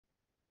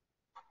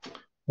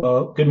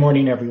Well, good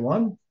morning,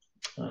 everyone.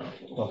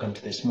 Welcome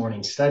to this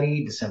morning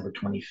study, December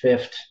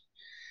 25th,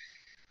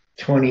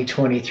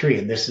 2023.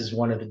 And this is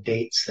one of the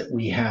dates that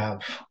we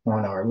have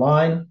on our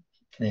line.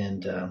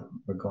 And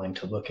we're going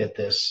to look at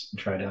this and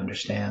try to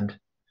understand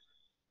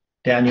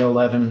Daniel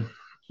 11,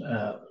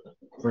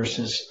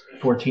 verses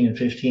 14 and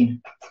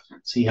 15,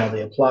 see how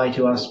they apply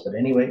to us. But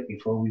anyway,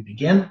 before we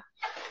begin,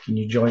 can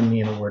you join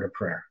me in a word of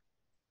prayer?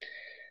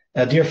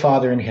 Dear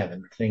Father in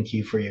heaven, thank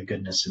you for your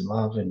goodness and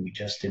love, and we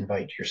just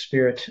invite your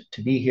Spirit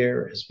to be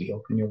here as we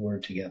open your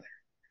word together.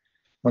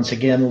 Once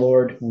again,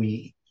 Lord,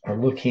 we are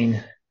looking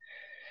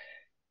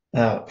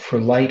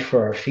for light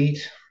for our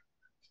feet,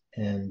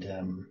 and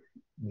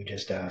we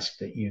just ask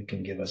that you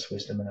can give us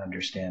wisdom and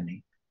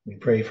understanding. We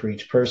pray for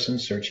each person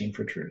searching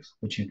for truth,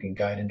 that you can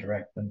guide and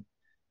direct them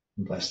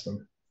and bless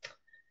them.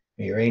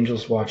 May your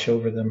angels watch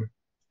over them,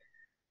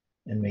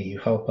 and may you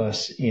help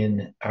us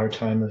in our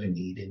time of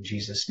need. In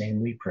Jesus'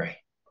 name we pray.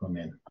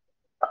 Amen.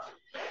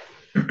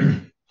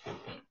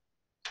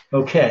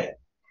 Okay,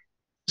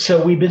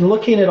 so we've been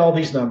looking at all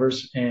these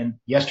numbers, and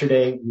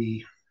yesterday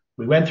we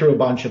went through a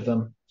bunch of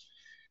them,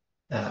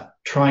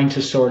 trying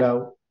to sort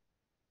out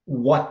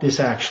what this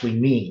actually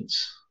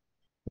means.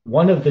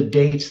 One of the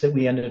dates that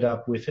we ended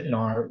up with in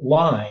our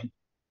line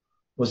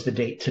was the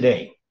date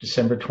today,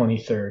 December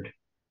 23rd,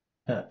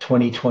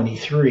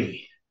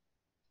 2023.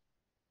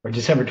 Or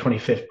December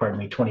 25th,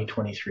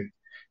 2023.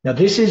 Now,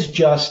 this is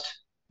just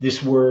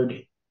this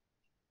word,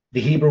 the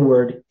Hebrew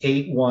word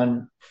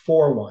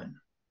 8141,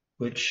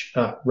 which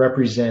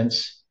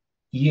represents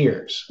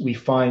years. We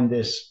find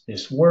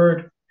this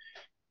word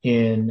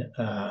in,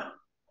 I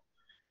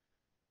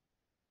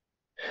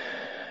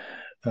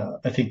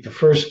think the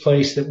first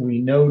place that we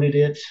noted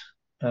it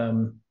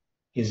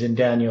is in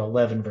Daniel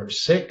 11,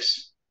 verse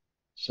 6.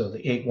 So the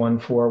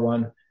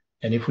 8141.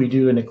 And if we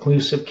do an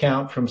inclusive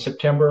count from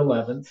September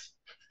 11th,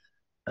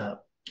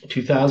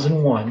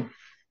 2001,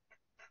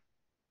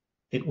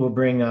 it will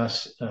bring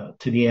us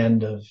to the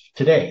end of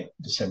today,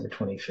 December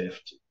 25th,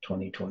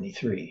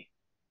 2023.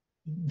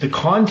 The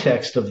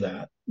context of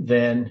that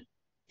then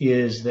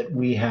is that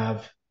we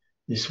have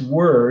this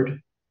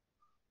word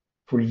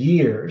for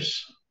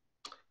years,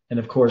 and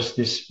of course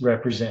this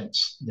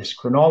represents this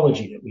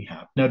chronology that we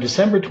have. Now,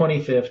 December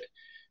 25th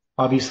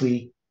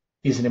obviously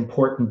is an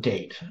important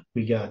date.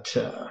 We got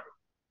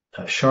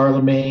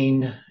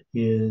Charlemagne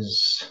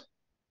is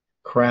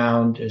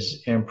crowned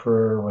as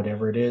emperor,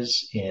 whatever it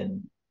is,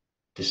 in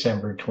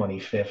December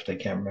 25th. I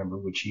can't remember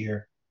which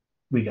year.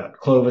 We got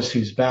Clovis,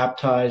 who's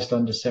baptized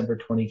on December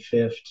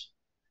 25th.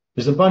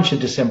 There's a bunch of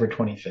December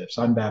 25ths.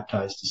 I'm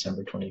baptized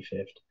December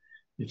 25th.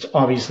 It's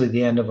obviously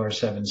the end of our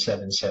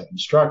 777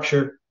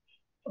 structure,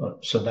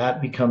 so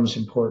that becomes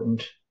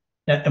important.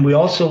 And we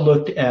also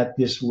looked at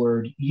this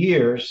word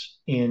years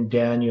in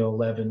Daniel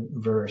 11,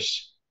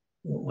 verse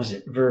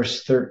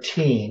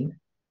 13,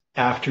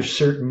 after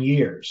certain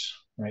years.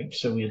 Right?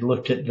 So we had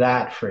looked at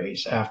that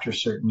phrase, after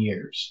certain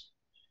years.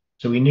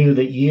 So we knew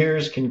that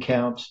years can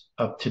count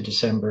up to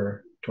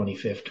December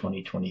 25th,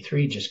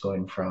 2023, just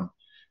going from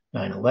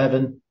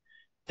 9/11.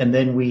 And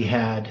then we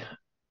had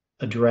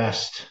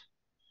addressed,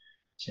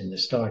 it's in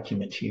this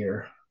document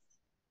here,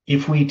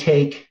 if we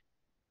take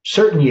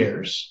certain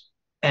years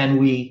and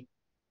we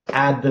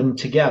add them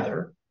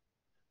together,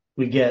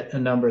 we get a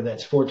number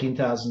that's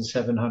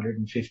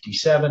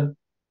 14,757.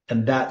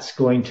 And that's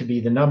going to be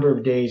the number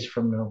of days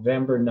from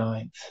November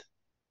 9th.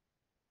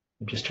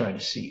 I'm just trying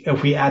to see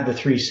if we add the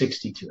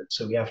 360 to it.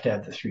 So we have to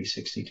add the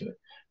 360 to it.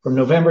 From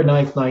November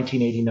 9th,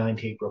 1989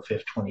 to April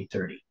 5th,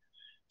 2030.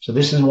 So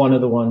this is one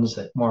of the ones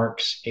that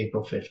marks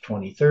April 5th,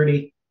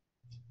 2030,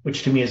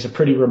 which to me is a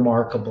pretty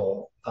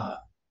remarkable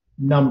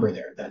number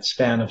there, that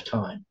span of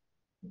time.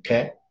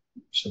 Okay,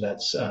 so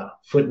that's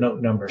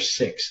footnote number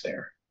 6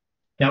 there.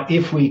 Now,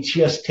 if we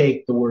just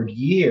take the word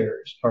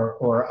years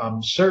or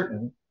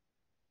uncertain,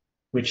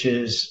 which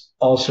is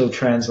also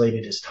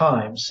translated as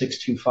time,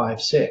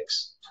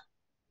 6256,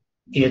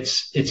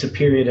 it's a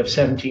period of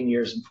 17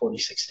 years and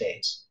 46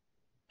 days.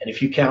 And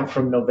if you count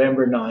from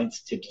November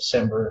 9th to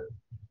December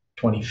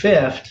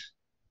 25th,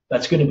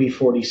 that's going to be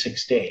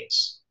 46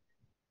 days,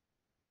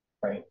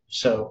 right?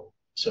 So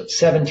it's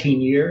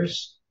 17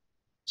 years.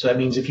 So that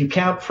means if you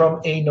count from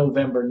a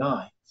November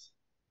 9th,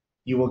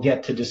 you will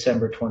get to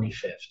December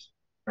 25th,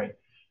 right?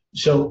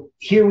 So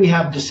here we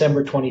have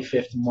December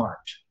 25th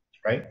marked.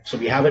 Right? So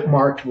we have it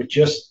marked with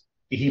just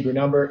the Hebrew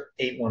number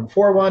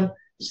 8141.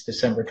 It's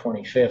December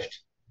 25th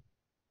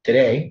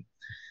today.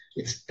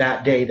 It's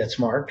that day that's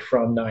marked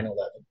from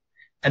 9/11.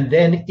 And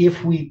then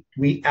if we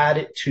add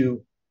it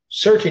to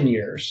certain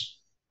years,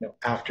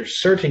 after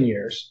certain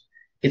years,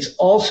 it's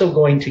also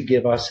going to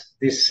give us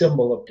this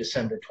symbol of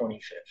December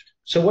 25th.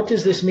 So what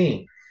does this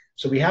mean?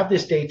 So we have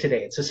this date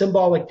today. It's a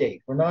symbolic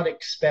date. We're not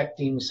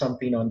expecting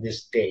something on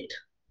this date.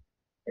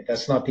 Right?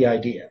 That's not the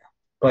idea.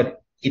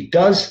 But it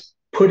does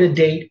put a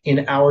date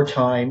in our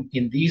time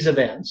in these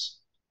events.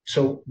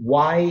 So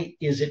why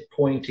is it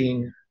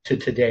pointing to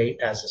today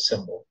as a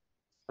symbol?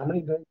 How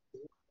many days?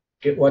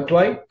 Get what,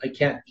 Dwight? I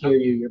can't hear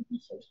you. You're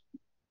muffled.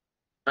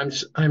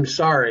 I'm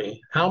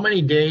sorry. How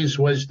many days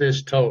was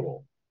this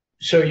total?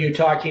 So you're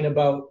talking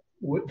about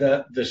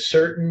the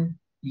certain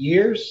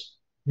years?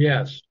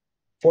 Yes.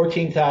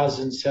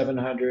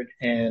 14,700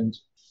 and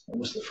what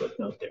was the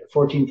footnote there?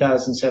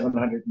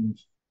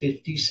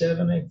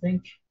 14,757, I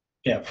think.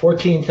 Yeah,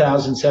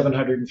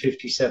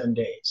 14,757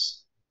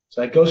 days.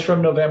 So that goes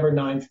from November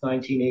 9th,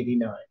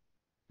 1989.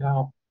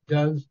 Now,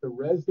 does the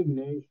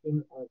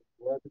resignation of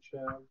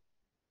Gorbachev,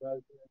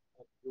 president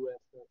of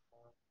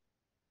USSR,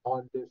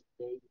 on this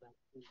date,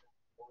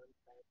 1991,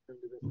 factor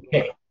into this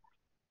Okay. story?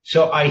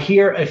 So I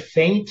hear a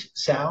faint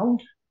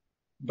sound,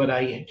 but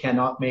I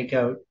cannot make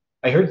out.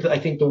 I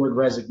think the word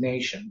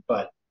resignation,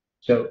 but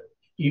so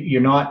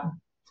you're not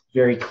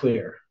very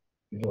clear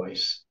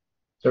voice.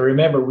 So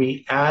remember,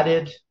 we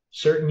added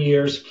certain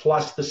years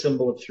plus the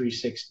symbol of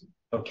 360.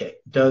 Okay.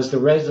 Does the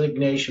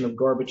resignation of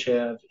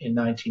Gorbachev in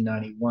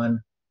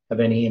 1991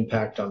 have any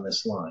impact on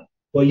this line?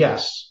 Well,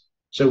 yes.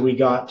 So we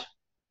got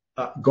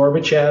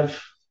Gorbachev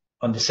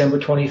on December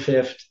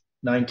 25th,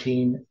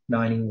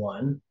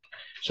 1991.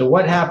 So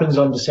what happens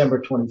on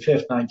December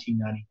 25th,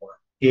 1991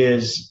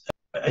 is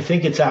I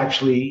think it's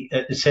actually,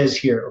 it says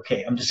here,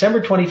 okay, on December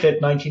 25th,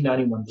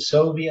 1991, the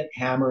Soviet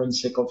hammer and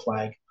sickle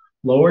flag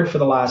lowered for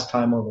the last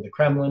time over the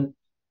Kremlin,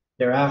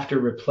 thereafter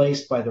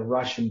replaced by the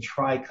Russian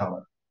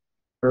tricolor.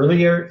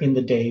 Earlier in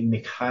the day,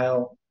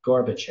 Mikhail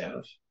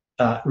Gorbachev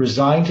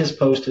resigned his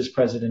post as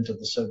president of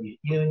the Soviet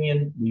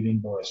Union, leaving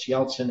Boris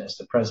Yeltsin as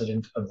the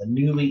president of the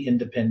newly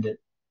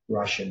independent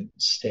Russian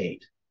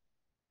state.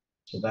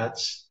 So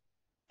that's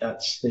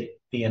the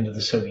end of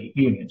the Soviet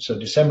Union. So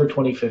December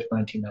 25th,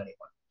 1991.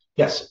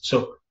 Yes,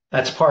 so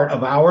that's part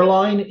of our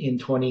line in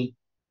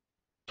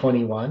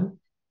 2021,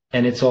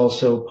 and it's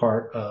also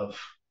part of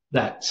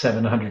that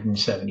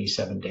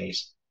 777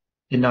 days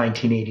in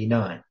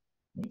 1989.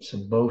 So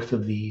both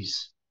of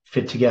these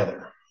fit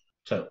together.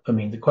 So, I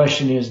mean, the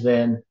question is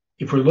then,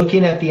 if we're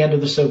looking at the end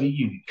of the Soviet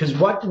Union, because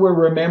what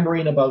we're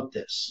remembering about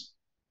this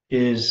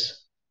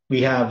is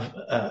we have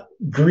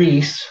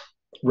Greece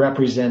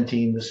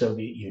representing the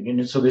Soviet Union.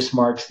 And so this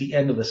marks the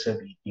end of the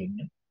Soviet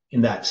Union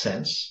in that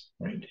sense,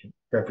 right? It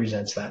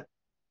represents that.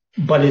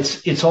 But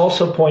it's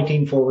also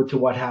pointing forward to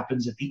what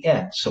happens at the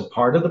end. So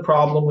part of the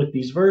problem with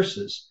these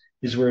verses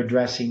is we're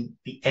addressing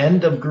the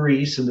end of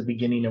Greece and the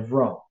beginning of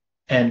Rome.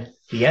 And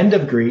the end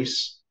of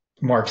Greece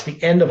marks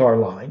the end of our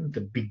line.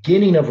 The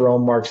beginning of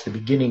Rome marks the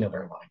beginning of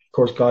our line. Of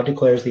course, God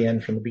declares the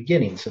end from the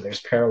beginning. So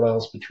there's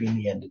parallels between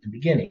the end and the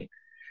beginning.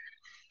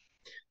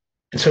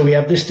 And so we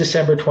have this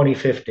December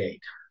 25th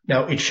date.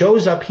 Now it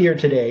shows up here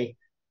today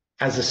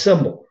as a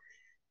symbol.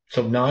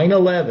 So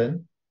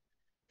 9/11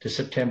 to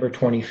September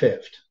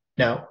 25th.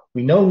 Now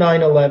we know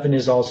 9/11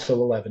 is also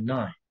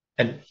 11/9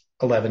 and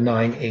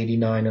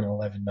 11/9/89 and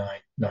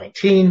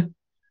 11/9/19.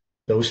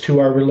 Those two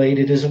are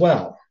related as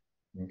well.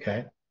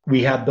 Okay.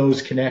 We have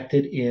those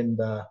connected in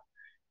the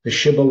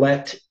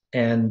Shibboleth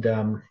and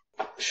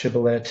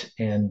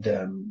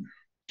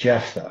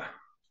Jephthah.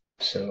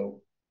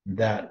 So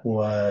that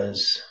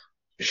was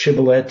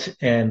Shibboleth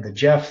and the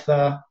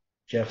Jephthah.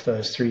 Jephthah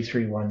is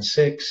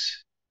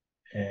 3316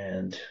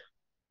 and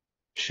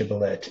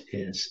Shibboleth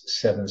is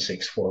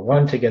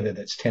 7641. Together,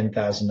 that's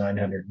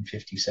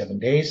 10,957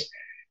 days.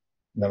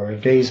 Number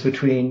of days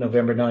between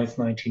November 9th,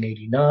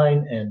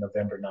 1989 and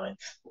November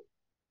 9th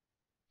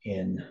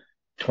in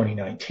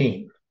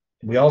 2019.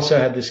 We also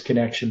had this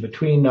connection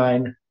between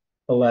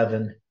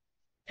 9/11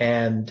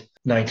 and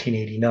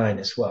 1989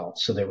 as well.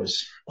 So there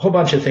was a whole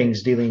bunch of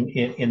things dealing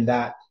in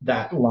that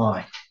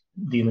line,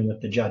 dealing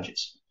with the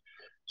judges.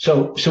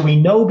 So we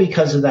know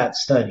because of that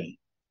study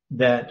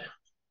that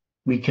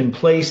we can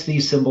place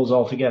these symbols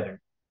all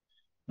together.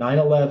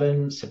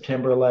 9/11,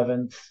 September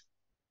 11th,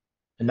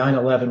 and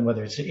 9/11,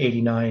 whether it's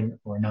 89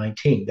 or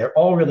 19, they're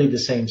all really the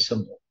same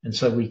symbol. And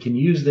so we can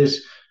use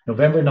this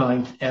November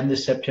 9th and the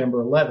September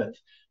 11th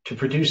to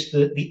produce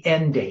the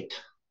end date,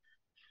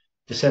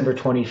 December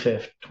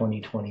 25th,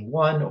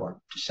 2021, or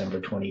December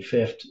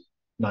 25th,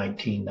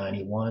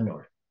 1991,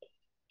 or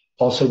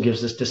also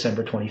gives us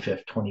December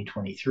 25th,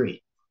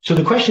 2023. So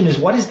the question is,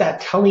 what is that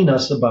telling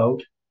us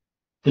about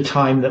the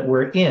time that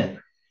we're in?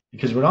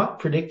 Because we're not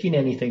predicting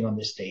anything on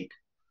this date,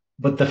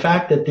 but the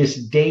fact that this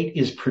date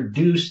is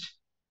produced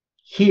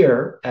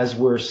here as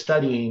we're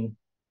studying,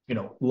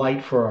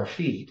 light for our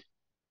feet,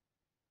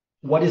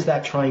 what is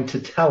that trying to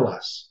tell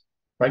us,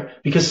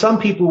 right? Because some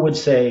people would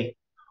say,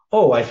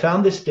 oh, I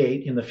found this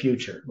date in the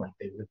future, like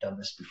they would have done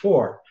this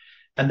before,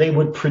 and they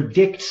would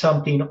predict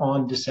something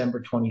on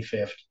December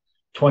 25th,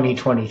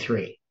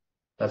 2023.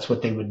 That's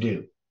what they would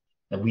do.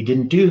 And we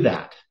didn't do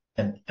that.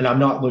 And I'm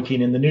not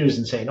looking in the news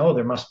and saying, oh,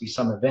 there must be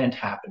some event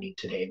happening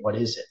today. What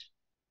is it?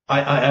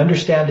 I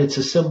understand it's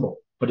a symbol,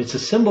 but it's a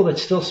symbol that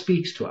still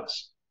speaks to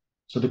us.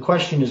 So the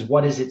question is,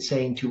 what is it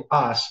saying to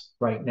us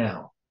right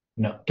now?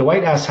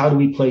 Dwight asks, how do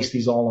we place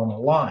these all on a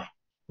line?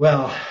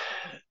 Well,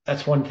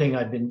 that's one thing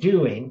I've been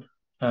doing,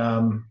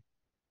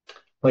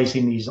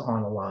 placing these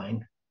on a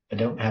line. I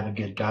don't have a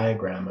good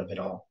diagram of it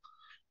all.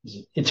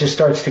 It just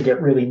starts to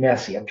get really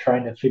messy. I'm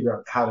trying to figure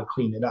out how to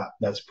clean it up.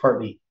 That's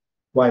partly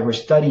why we're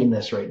studying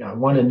this right now. I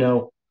want to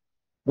know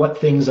what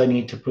things I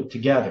need to put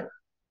together.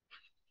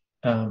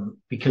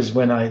 Because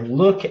when I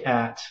look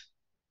at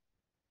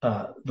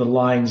the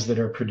lines that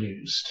are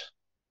produced,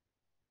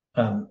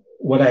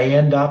 what I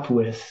end up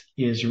with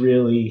is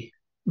really,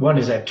 one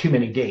is I have too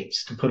many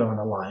dates to put on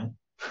a line.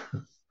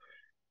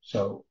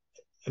 So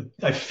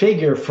I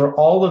figure for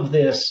all of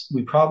this,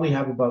 we probably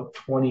have about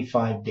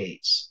 25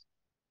 dates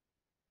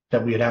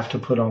that we would have to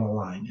put on a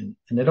line,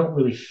 and they don't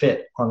really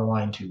fit on a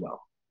line too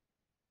well.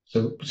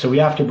 So we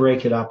have to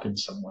break it up in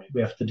some way.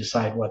 We have to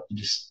decide what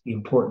the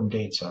important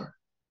dates are.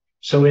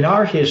 So in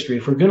our history,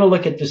 if we're going to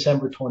look at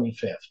December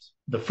 25th,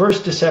 the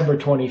first December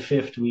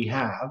 25th we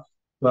have,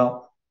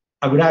 well,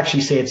 I would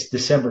actually say it's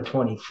December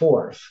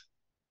 24th,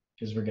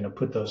 because we're going to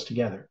put those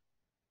together.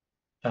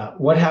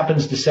 What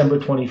happens December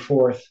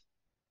 24th,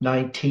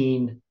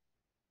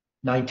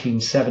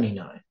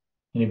 1979?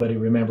 Anybody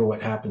remember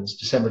what happens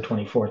December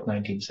 24th,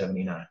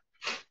 1979?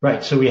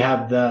 Right, so we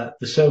have the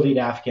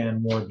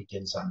Soviet-Afghan War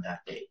begins on that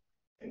date,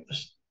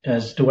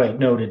 as Dwight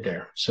noted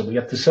there. So we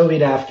got the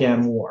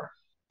Soviet-Afghan War.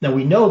 Now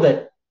we know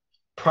that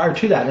prior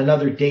to that,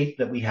 another date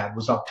that we had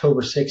was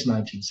October 6,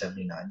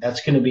 1979.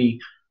 That's going to be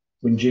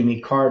when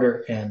Jimmy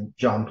Carter and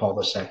John Paul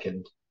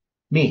II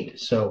meet.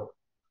 So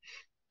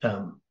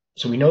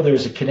we know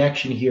there's a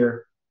connection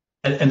here.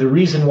 And the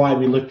reason why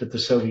we looked at the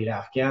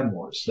Soviet-Afghan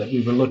War is that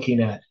we were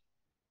looking at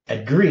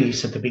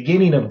Greece, at the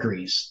beginning of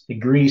Greece.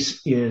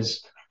 Greece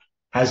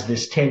has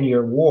this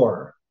 10-year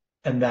war,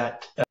 and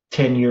that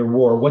 10-year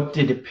war, what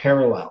did it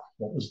parallel?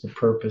 What was the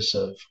purpose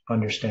of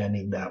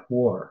understanding that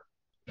war?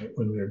 Right?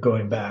 When we were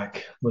going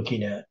back,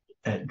 looking at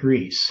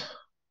Greece.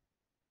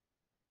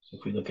 So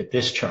if we look at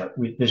this chart,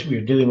 we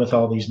were dealing with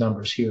all these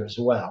numbers here as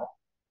well.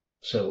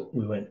 So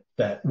we went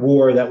that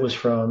war that was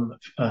from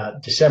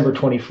December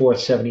 24th,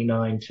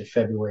 79 to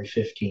February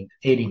 15th,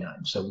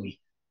 89. So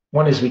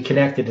one is we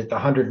connected at the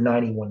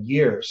 191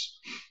 years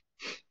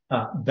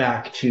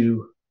back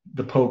to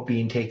the Pope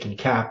being taken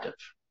captive.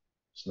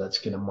 So that's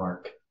going to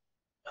mark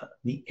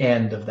the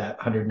end of that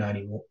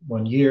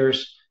 191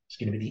 years. It's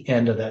going to be the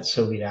end of that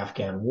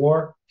Soviet-Afghan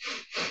War.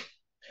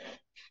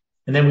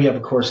 And then we have,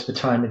 of course, the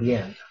time of the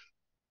end,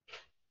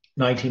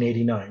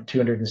 1989,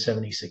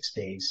 276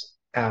 days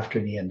after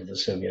the end of the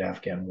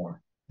Soviet-Afghan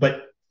War.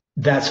 But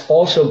that's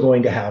also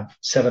going to have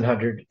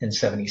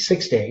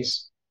 776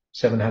 days,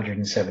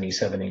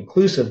 777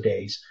 inclusive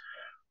days,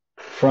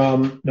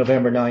 from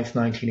November 9th,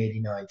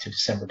 1989 to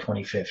December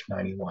 25th,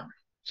 91.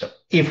 So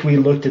if we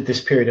looked at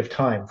this period of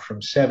time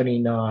from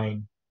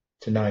 79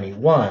 to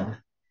 91,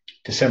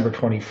 December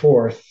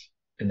 24th,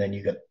 and then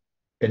you got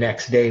the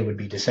next day would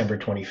be December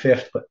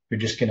 25th, but we're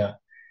just going to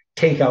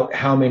take out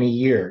how many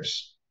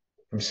years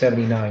from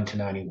 79 to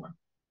 91.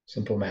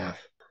 Simple math.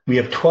 We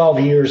have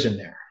 12 years in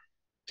there.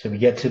 So we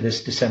get to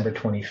this December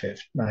 25th,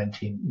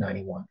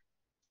 1991.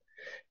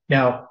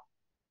 Now,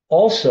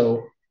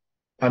 also,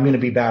 I'm going to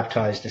be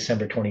baptized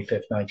December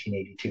 25th,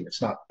 1982.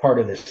 It's not part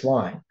of this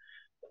line,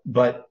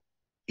 but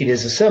it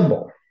is a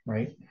symbol,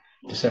 right?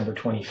 December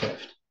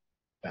 25th.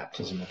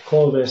 Baptism of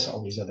Clovis,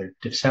 all these other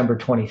December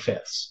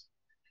 25ths.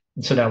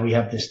 And so now we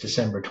have this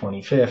December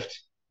 25th,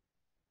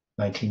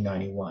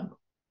 1991.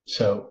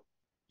 So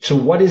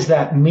what does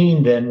that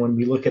mean then when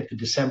we look at the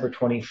December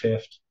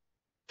 25th,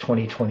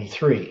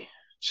 2023?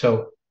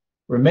 So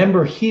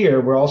remember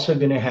here, we're also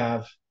going to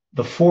have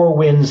the four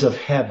winds of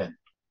heaven.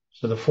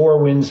 So the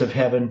four winds of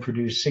heaven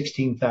produce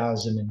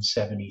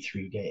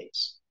 16,073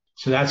 days.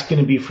 So that's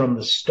going to be from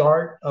the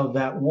start of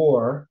that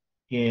war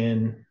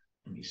in,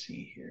 let me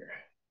see here,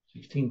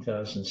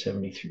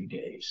 16,073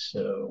 days.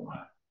 So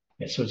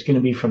it's going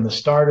to be from the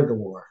start of the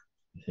war,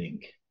 I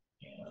think.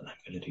 Yeah, I'm not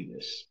going to do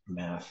this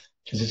math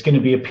because it's going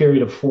to be a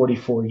period of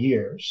 44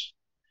 years.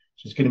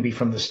 So it's going to be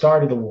from the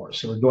start of the war.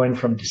 So we're going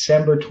from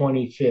December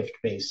 25th,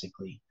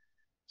 basically,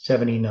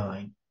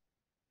 79,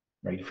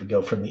 right? If we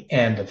go from the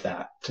end of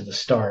that to the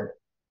start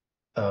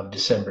of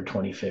December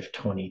 25th,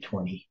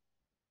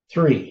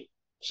 2023.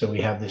 So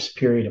we have this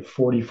period of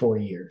 44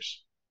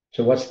 years.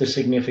 So what's the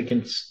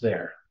significance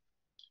there?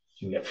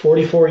 So we got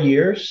 44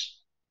 years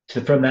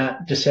from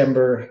that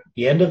December,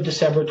 the end of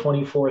December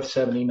 24th,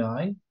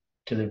 79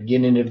 to the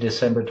beginning of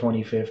December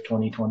 25th,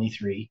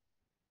 2023,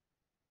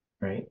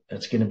 right?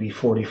 That's going to be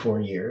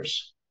 44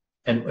 years.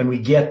 And we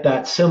get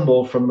that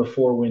symbol from the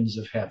four winds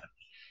of heaven.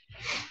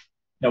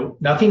 Now,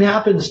 nothing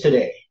happens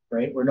today,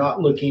 right? We're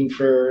not looking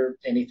for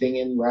anything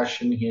in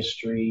Russian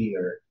history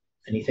or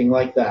anything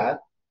like that.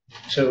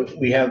 So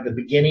we have the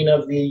beginning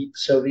of the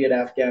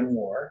Soviet-Afghan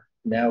War.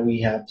 Now we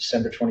have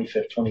December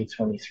 25th,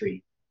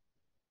 2023.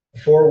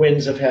 Four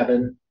winds of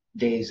heaven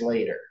days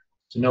later.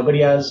 So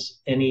nobody has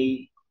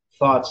any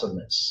thoughts on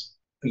this.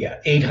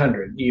 Yeah,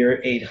 800,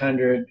 year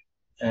 800.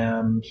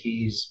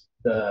 He's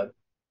the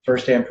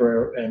first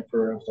emperor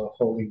of the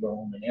Holy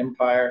Roman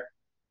Empire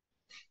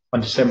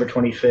on December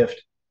 25th.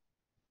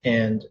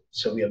 And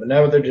so we have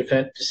another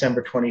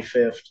December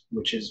 25th,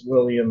 which is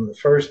William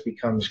I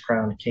becomes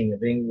crowned King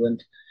of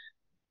England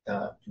in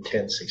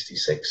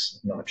 1066.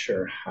 I'm not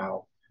sure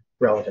how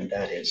relevant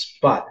that is,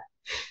 but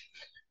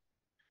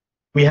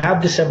we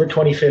have December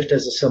 25th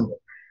as a symbol.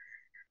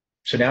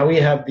 So now we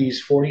have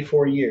these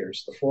 44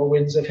 years, the four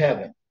winds of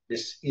heaven.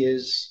 This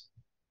is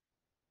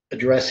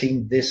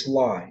addressing this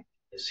line,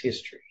 this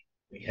history.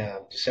 We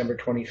have December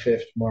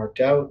 25th marked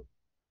out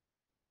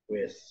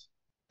with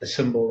the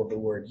symbol of the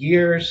word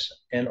years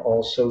and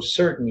also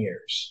certain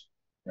years,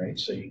 right?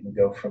 So you can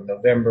go from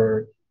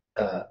November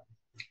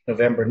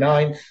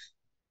 9th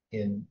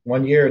in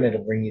one year, and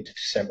it'll bring you to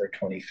December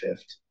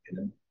 25th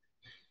in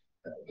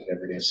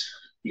whatever it is,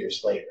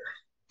 years later.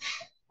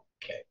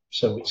 Okay,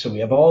 so we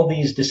have all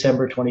these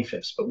December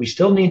 25th, but we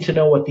still need to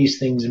know what these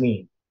things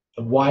mean.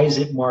 Why is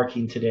it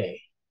marking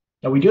today?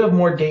 Now, we do have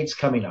more dates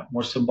coming up,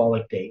 more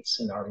symbolic dates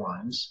in our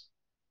lines,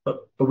 but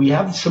we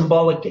have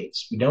symbolic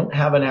dates. We don't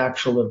have an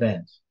actual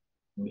event.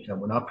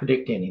 We're not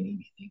predicting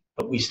anything,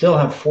 but we still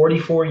have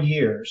 44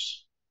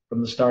 years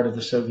from the start of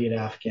the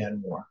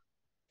Soviet-Afghan War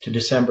to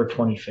December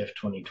 25th,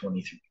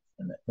 2023.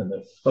 And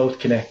they're both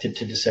connected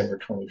to December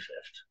 25th,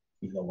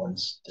 even though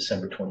one's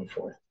December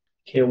 24th.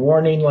 Okay, a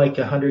warning like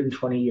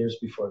 120 years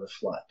before the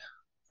flood.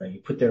 Now,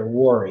 you put there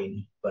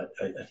warring, but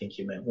I think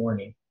you meant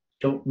warning.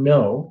 Don't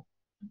know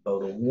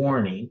about a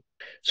warning.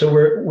 So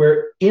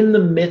we're in the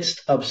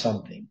midst of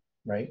something,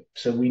 right?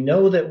 So we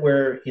know that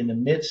we're in the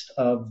midst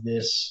of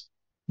this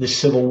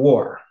civil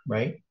war,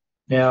 right?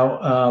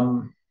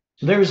 Now,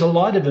 there's a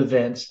lot of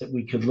events that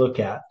we could look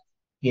at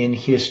in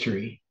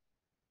history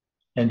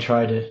and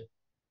try to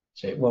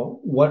say, well,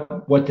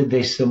 what did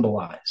they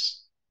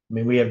symbolize? I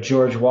mean, we have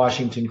George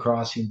Washington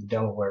crossing the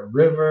Delaware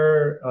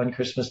River on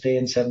Christmas Day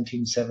in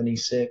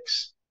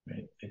 1776.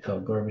 Right? They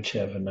called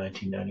Gorbachev in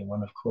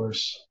 1991, of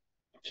course.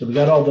 So we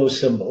got all those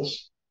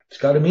symbols. It's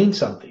got to mean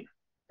something,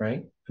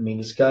 right? I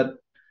mean, there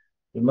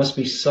must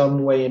be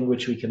some way in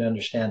which we can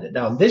understand it.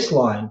 Now, this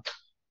line,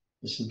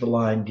 this is the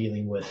line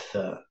dealing with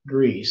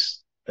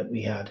Greece that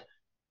we had.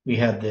 We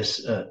had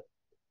this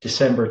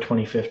December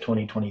 25th,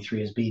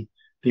 2023 as being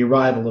the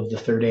arrival of the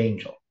third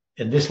angel.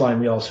 In this line,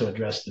 we also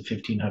addressed the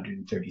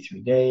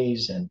 1,533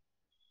 days and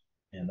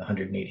the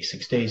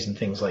 186 days and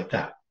things like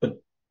that. But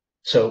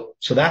so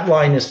that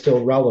line is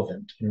still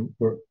relevant, and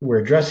we're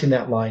addressing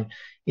that line.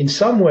 In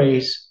some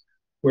ways,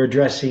 we're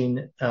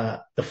addressing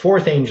the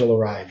fourth angel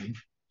arriving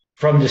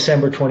from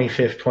December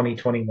 25th,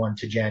 2021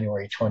 to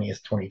January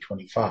 20th,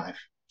 2025.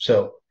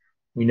 So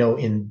we know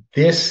in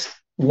this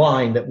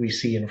line that we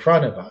see in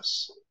front of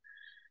us,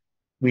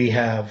 we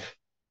have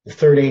the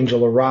third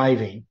angel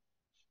arriving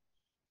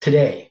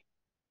today,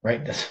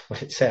 right? That's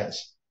what it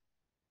says,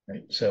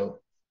 right?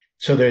 So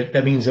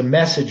that means a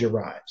message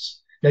arrives.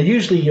 Now,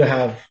 usually you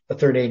have a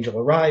third angel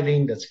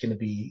arriving. That's going to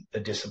be a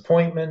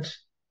disappointment,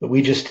 but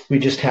we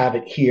just have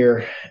it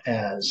here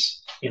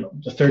as,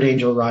 the third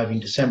angel arriving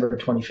December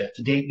 25th,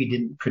 the date we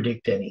didn't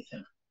predict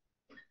anything.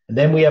 And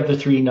then we have the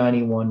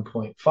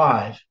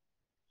 391.5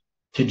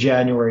 to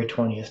January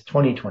 20th,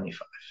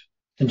 2025.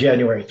 And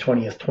January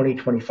 20th,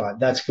 2025,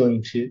 that's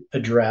going to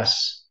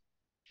address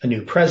a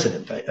new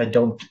president. I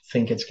don't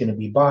think it's going to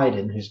be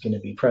Biden who's going to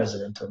be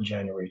president on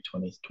January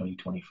 20th,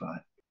 2025.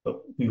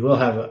 But we will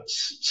have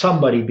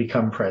somebody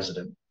become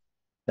president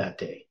that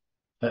day.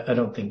 I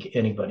don't think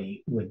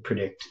anybody would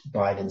predict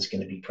Biden's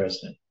going to be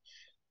president.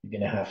 You're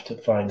going to have to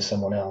find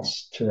someone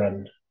else to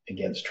run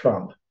against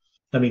Trump.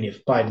 I mean,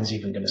 if Biden's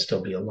even going to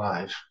still be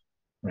alive,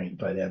 right,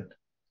 by then.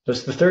 So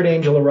it's the third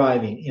angel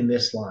arriving in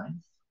this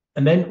line.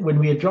 And then when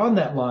we had drawn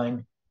that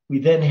line, we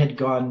then had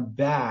gone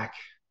back,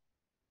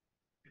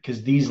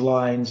 because these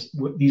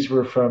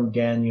were from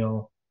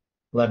Daniel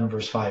 11,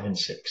 verse 5 and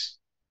 6.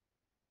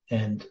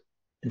 And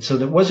so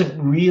that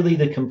wasn't really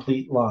the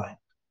complete line.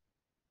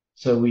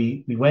 So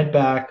we went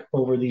back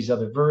over these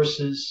other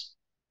verses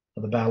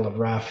of the Battle of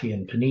Raphia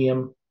and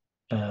Panium.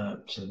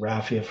 So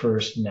Raphia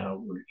first,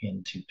 now we're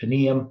into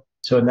Panium.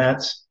 So and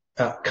that's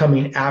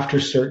coming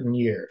after certain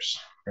years,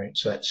 right?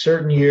 So that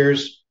certain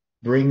years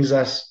brings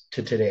us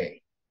to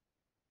today.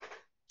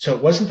 So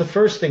it wasn't the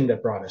first thing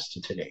that brought us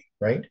to today,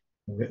 right?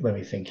 Let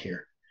me think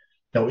here.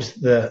 No, it was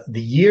the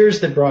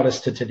years that brought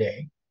us to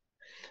today.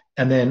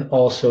 And then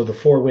also the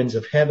four winds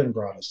of heaven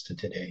brought us to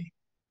today.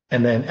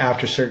 And then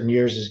after certain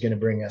years is going to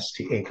bring us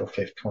to April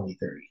 5th,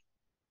 2030.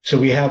 So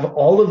we have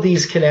all of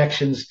these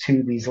connections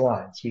to these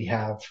lines. We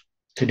have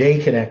today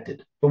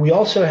connected, but we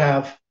also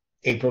have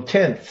April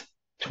 10th,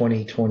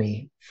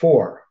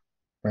 2024,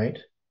 right?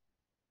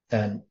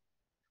 And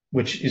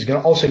which is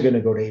also going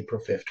to go to April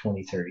 5th,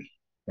 2030,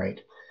 right?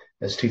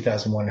 That's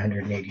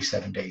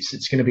 2,187 days.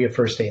 It's going to be a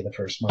first day of the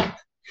first month.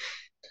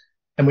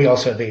 And we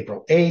also have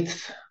April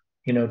 8th,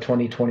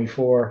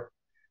 2024,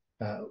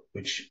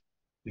 which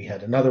we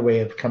had another way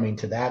of coming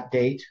to that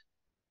date.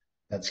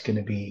 That's going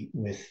to be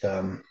with,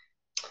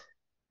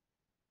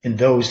 in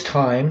those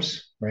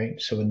times, right?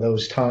 So in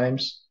those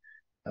times,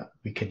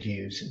 we could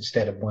use,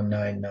 instead of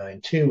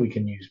 1992, we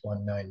can use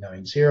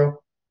 1990.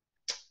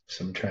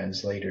 Some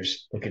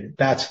translators look at it.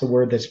 That's the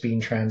word that's being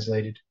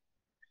translated.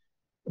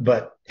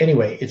 But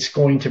anyway, it's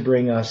going to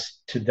bring us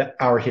to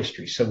our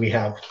history. So we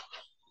have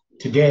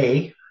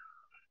today,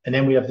 and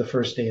then we have the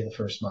first day of the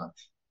first month.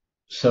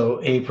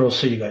 So April,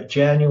 so you got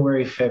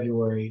January,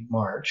 February,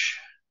 March.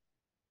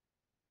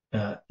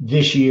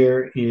 This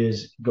year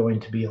is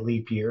going to be a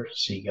leap year.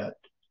 So you got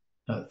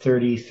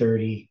 30,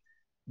 30,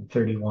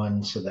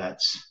 31. So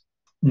that's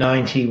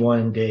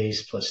 91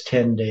 days plus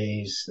 10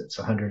 days. That's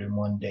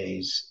 101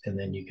 days. And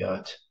then you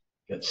got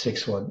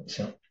 6-1.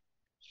 So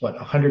what,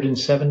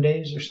 107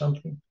 days or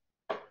something,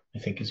 I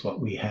think is what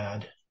we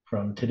had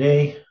from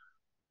today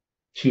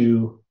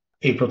to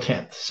April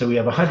 10th. So we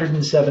have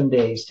 107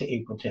 days to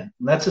April 10th.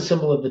 And that's a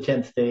symbol of the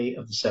 10th day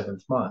of the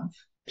 7th month.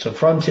 So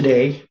from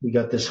today, we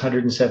got this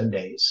 107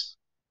 days.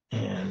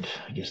 And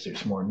I guess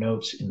there's more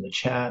notes in the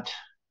chat.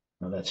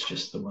 No, that's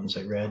just the ones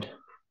I read.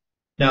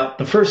 Now,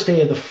 the first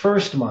day of the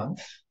first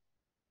month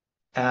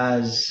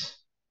as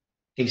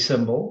a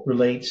symbol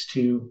relates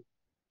to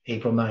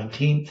April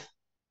 19th,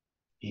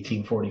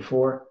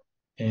 1844.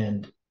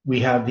 And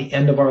we have the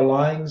end of our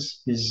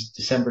lines is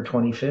December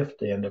 25th,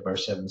 the end of our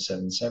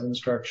 777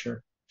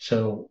 structure.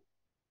 So,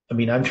 I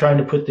mean, I'm trying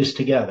to put this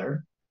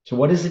together. So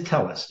what does it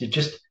tell us?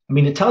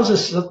 It tells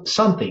us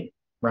something,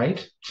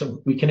 right?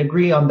 So we can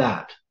agree on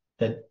that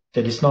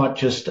it's not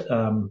just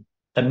a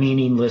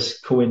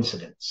meaningless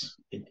coincidence.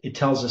 It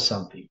tells us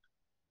something.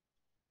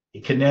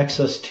 It connects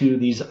us to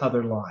these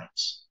other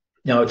lines.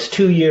 Now, it's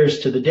 2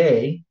 years to the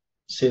day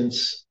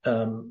since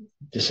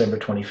December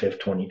 25th,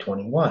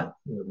 2021.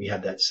 We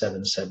had that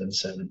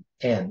 777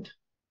 end.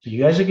 So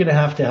you guys are going to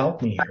have to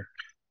help me here.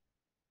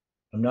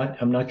 I'm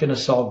not going to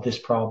solve this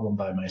problem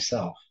by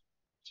myself.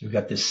 So we've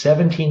got this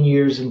 17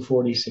 years and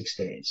 46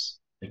 days.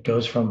 It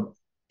goes from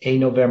a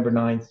November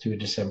 9th to a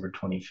December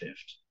 25th.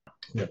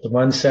 We've got the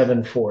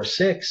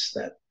 1746,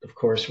 that of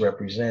course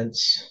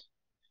represents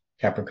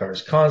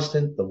Capricorn's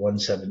constant. The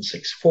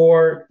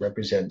 1764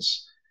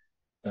 represents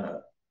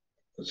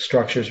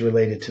structures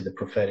related to the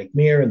prophetic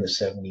mirror and the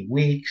 70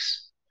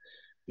 weeks.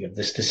 We have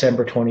this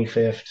December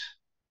 25th.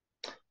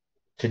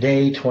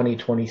 Today,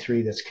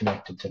 2023, that's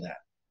connected to that.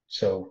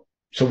 So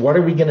what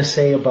are we going to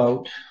say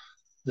about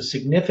the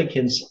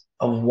significance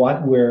of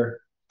what we're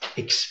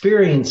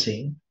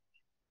experiencing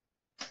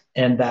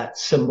and that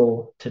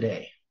symbol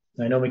today?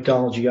 I know,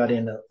 McDonald, you got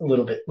in a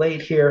little bit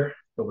late here,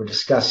 but we're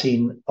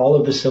discussing all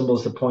of the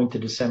symbols that point to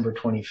December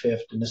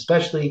 25th, and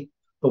especially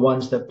the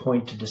ones that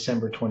point to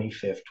December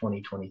 25th,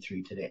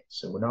 2023 today.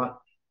 So we're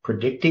not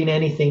predicting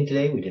anything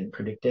today. We didn't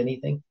predict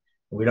anything.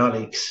 We're not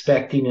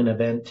expecting an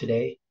event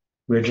today.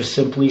 We're just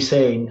simply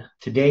saying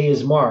today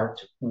is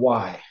marked.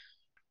 Why?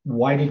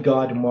 Why did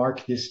God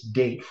mark this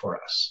date for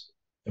us?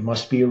 There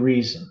must be a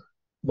reason.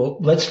 Well,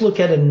 let's look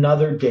at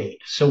another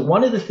date. So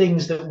one of the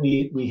things that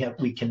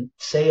we can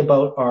say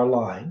about our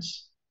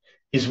lines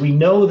is we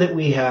know that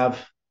we have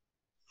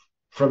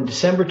from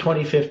December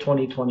 25th,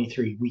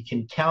 2023, we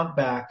can count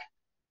back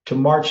to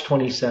March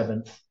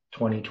 27th,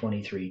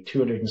 2023,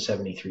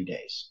 273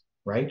 days,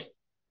 right?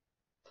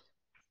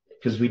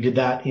 Because we did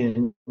that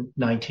in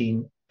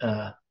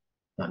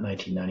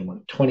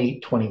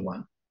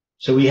 2021.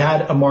 So we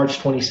had a March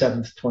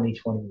 27th,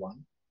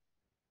 2021.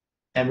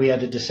 And we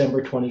had a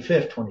December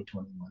 25th,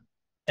 2021.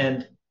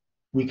 And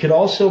we could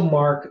also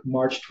mark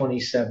March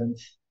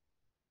 27th,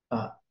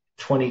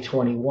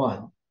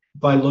 2021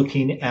 by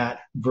looking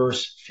at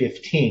verse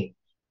 15.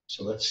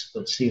 So let's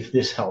see if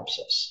this helps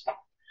us.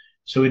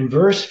 So in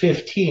verse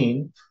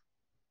 15,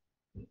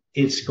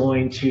 it's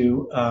going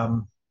to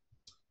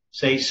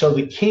say, so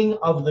the king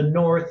of the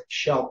north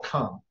shall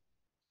come.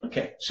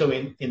 Okay, so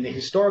in the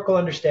historical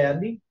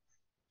understanding,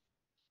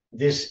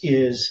 this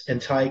is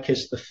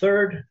Antiochus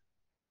III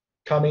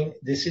coming.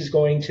 This is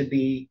going to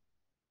be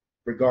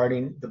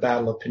regarding the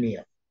Battle of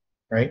Panium,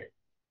 right?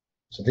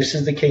 So this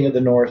is the king of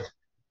the north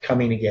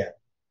coming again.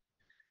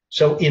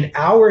 So in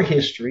our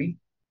history,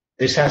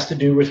 this has to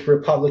do with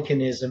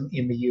republicanism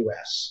in the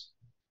U.S.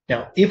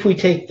 Now, if we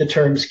take the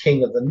terms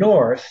king of the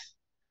north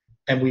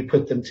and we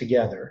put them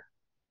together,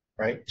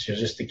 right? So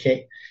just the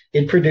king,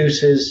 it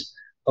produces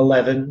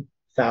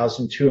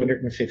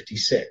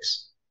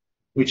 11,256,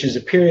 which is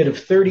a period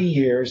of 30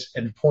 years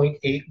and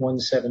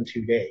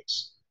 0.8172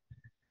 days.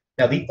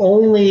 Now, the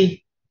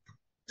only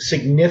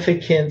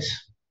significant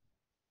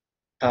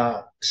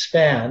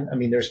span, I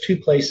mean, there's two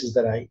places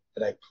that I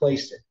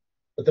placed it,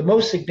 but the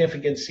most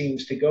significant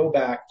seems to go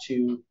back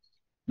to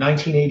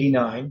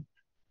 1989,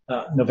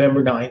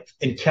 November 9th,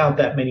 and count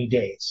that many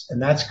days.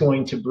 And that's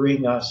going to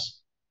bring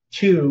us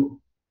to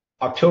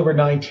October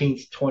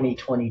 19th,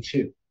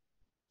 2022.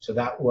 So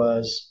that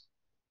was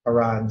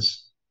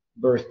Iran's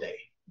birthday,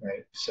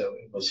 right? So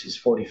it was his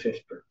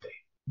 45th birthday.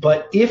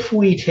 But if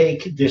we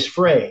take this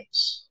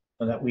phrase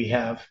that we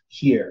have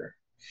here,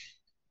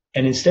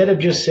 and instead of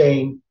just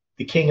saying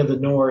the king of the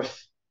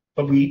north,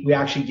 but we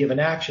actually give an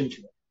action to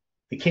it,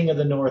 the king of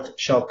the north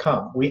shall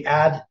come, we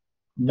add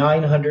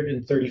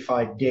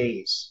 935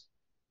 days.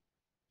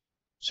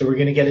 So we're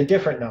going to get a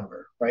different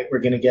number, right? We're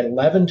going to get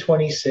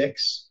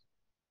 1126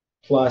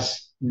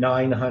 plus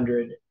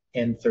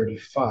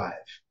 935.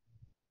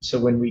 So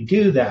when we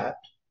do that,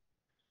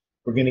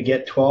 we're going to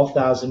get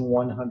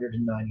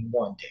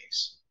 12,191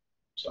 days.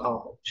 So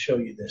I'll show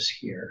you this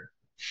here.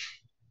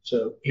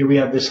 So here we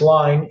have this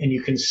line, and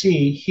you can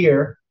see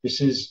here,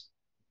 this is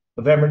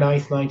November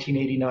 9th,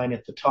 1989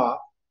 at the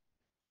top.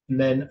 And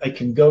then I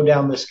can go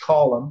down this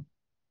column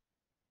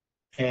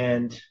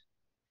and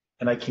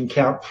I can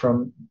count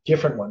from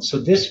different ones. So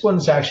this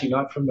one's actually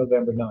not from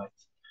November 9th.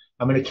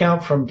 I'm going to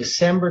count from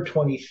December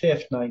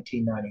 25th,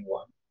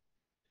 1991,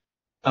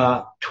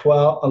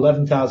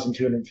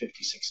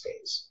 11,256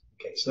 days.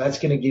 Okay, so that's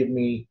going to give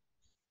me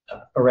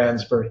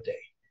Iran's birthday,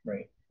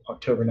 right?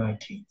 October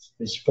 19th,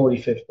 his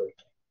 45th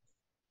birthday.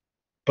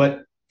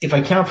 But if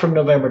I count from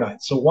November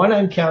 9th, so one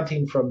I'm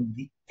counting from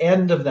the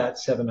end of that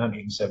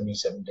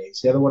 777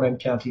 days, the other one I'm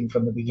counting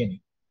from the beginning.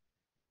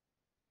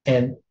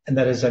 And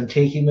that is, I'm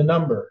taking the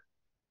number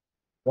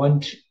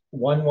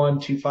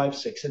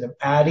 11256 and I'm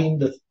adding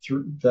the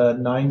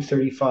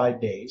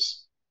 935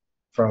 days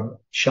from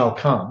shall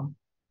come,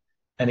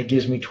 and it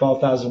gives me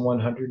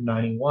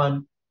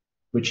 12,191,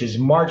 which is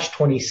March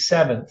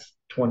 27th,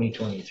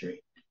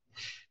 2023.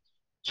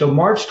 So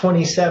March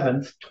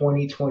 27th,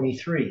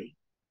 2023,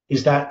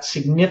 is that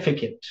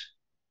significant,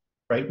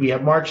 right? We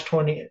have March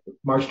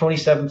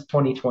 27th,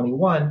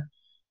 2021,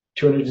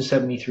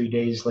 273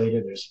 days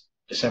later, there's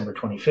December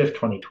 25th,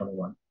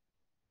 2021.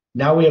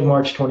 Now we have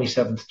March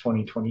 27th,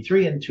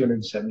 2023, and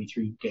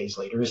 273 days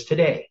later is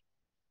today.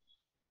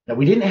 Now,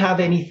 we didn't have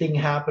anything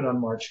happen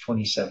on March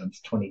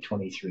 27th,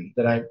 2023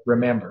 that I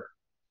remember,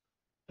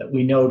 that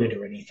we noted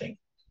or anything.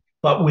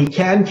 But we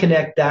can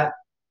connect that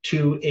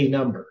to a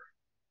number,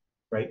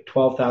 right?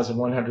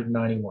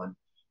 12,191,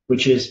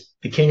 which is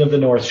the King of the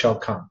North shall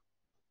come.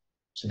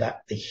 So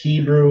that the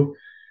Hebrew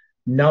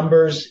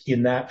numbers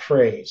in that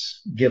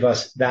phrase give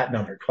us that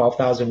number,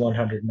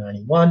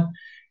 12,191,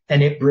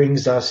 and it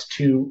brings us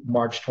to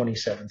March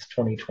 27th,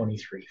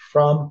 2023,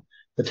 from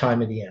the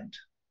time of the end.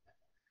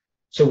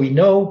 So we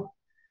know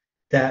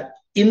that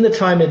in the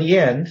time of the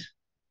end,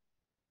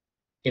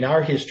 in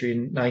our history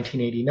in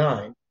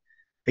 1989,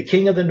 the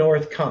King of the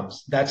North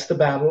comes. That's the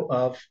Battle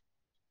of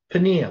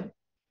Panium,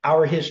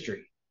 our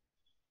history,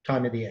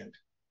 time of the end.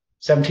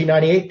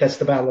 1798, that's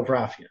the Battle of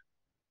Raphia.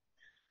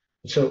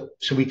 So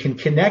we can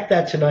connect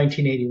that to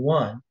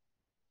 1981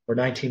 or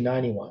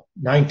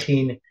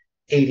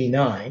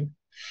 1989,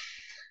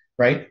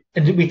 right?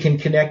 And we can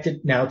connect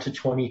it now to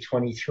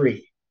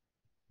 2023.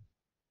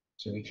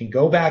 So we can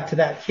go back to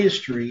that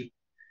history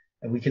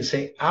and we can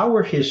say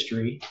our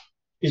history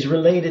is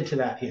related to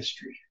that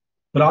history.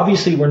 But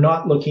obviously we're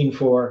not looking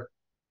for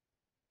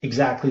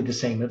exactly the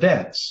same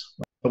events,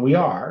 but we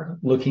are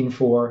looking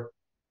for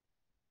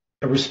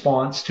a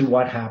response to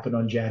what happened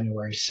on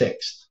January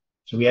 6th.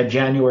 So we had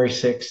January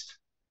 6th,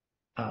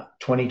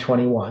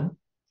 2021,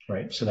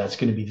 right? So that's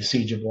going to be the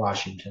Siege of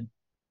Washington.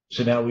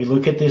 So now we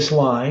look at this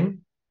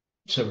line.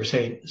 So we're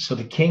saying, so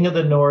the King of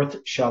the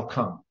North shall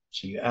come.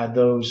 So you add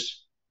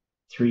those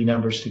three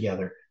numbers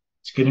together.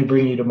 It's going to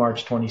bring you to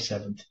March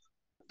 27th,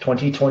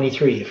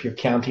 2023, if you're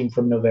counting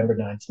from November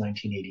 9th,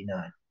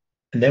 1989.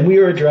 And then we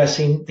are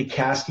addressing the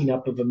casting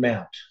up of a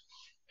mount.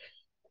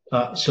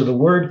 So the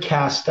word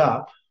cast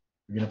up,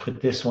 we're going to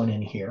put this one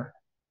in here.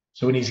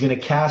 So when he's going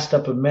to cast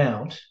up a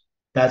mount,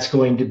 that's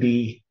going to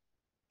be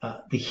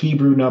the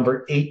Hebrew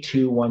number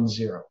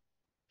 8210.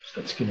 So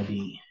that's going to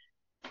be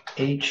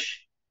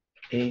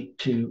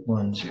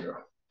H8210. So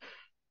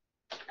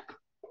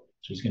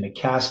he's going to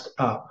cast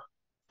up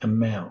a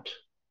mount.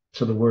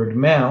 So the word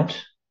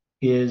mount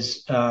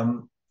is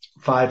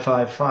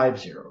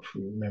 5550, if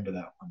we remember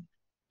that one.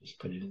 Just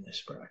put it in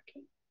this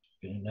bracket.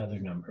 Get another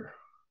number.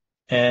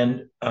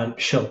 And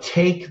shall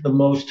take the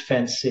most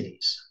fenced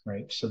cities,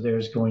 right? So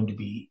there's going to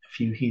be a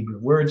few Hebrew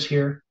words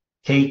here.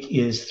 Take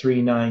is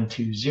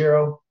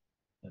 3920.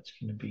 That's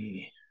going to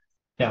be...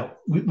 Now,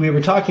 we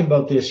were talking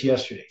about this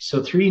yesterday.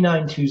 So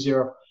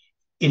 3920,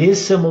 it is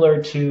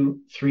similar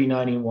to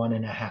 391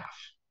 and a half,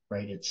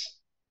 right? It's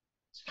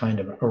kind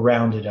of a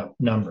rounded up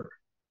number.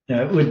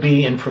 Now, it would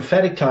be in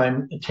prophetic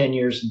time, 10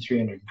 years and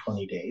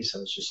 320 days. I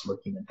was just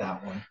looking at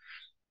that one,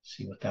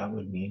 see what that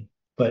would mean.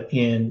 But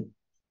in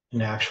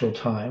actual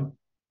time,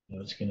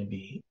 it's going to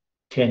be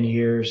 10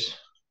 years.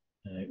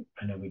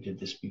 I know we did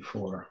this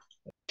before.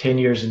 10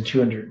 years and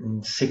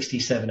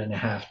 267 and a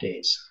half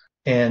days.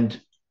 And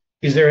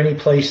is there any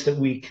place that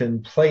we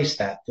can place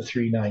that, the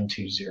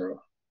 3920,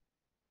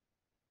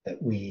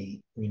 that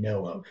we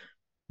know of?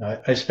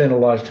 I spent a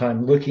lot of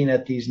time looking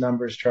at these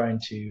numbers, trying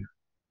to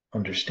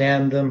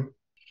understand them.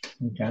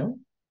 Okay.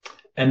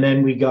 And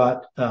then we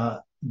got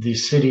the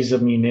cities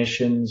of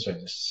munitions, or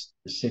the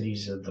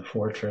cities of the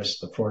fortress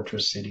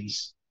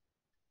cities,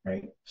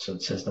 right? So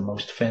it says the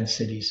most fenced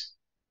cities.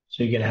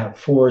 So you're going to have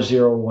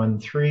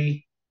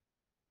 4013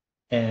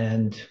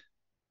 and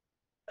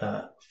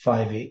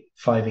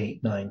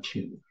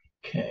 5892.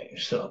 Okay,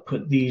 so I'll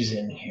put these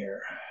in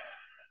here.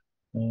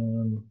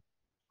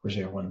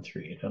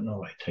 4013. I don't know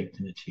why I typed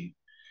in a T.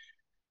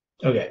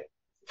 Okay,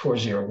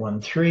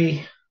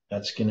 4013.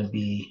 That's going to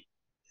be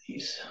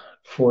these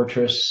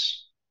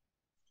fortress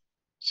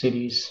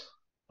cities.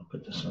 I'll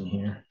put this one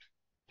here.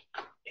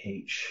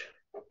 H.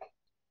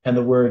 And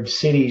the word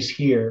cities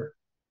here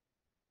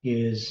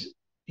is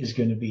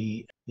going to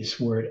be this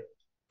word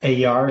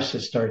ayar. So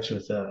it starts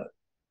with an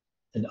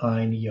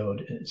ein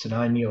yod. It's an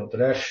ein yod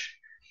resh.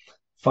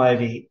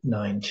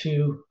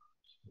 5892.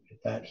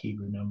 get that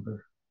Hebrew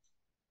number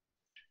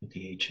with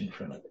the H in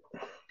front of it.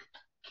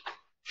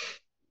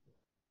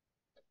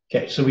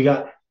 Okay, so we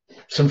got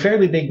some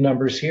fairly big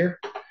numbers here.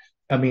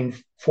 I mean,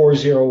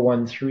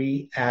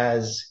 4013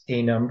 as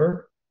a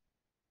number.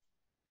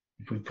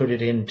 If we put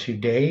it into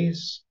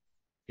days,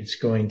 it's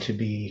going to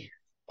be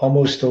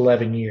almost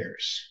 11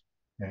 years,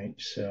 right?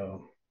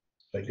 So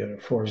if I go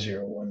to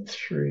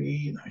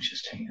 4013, let me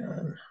just hang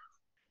on.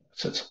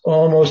 So it's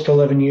almost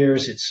 11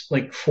 years. It's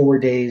like 4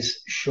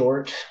 days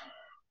short,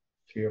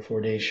 3 or 4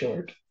 days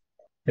short.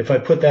 If I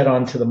put that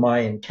onto the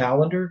Mayan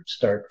calendar,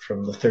 start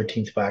from the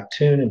 13th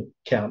Baktun and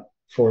count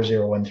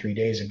 4013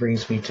 days, it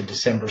brings me to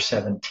December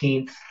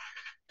 17th,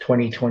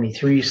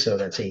 2023. So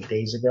that's 8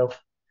 days ago.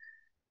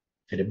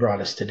 If it had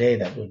brought us today,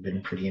 that would have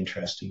been pretty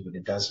interesting, but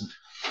it doesn't.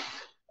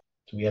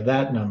 So we have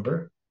that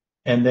number.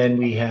 And then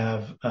we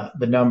have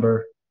the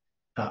number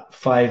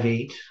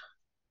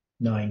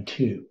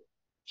 5892.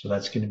 So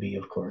that's going to be,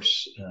 of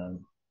course, a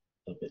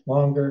little bit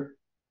longer.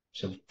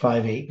 So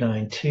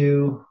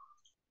 5892.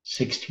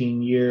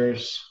 16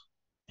 years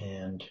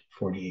and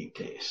 48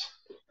 days.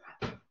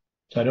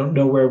 So I don't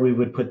know where we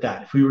would put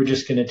that. If we were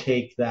just going to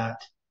take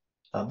that,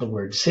 the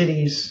word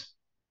cities,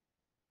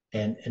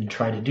 and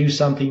try to do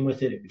something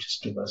with it, it would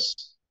just give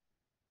us,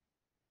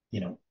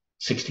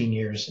 16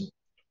 years and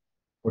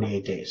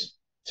 48 days.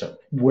 So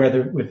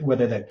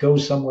whether that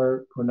goes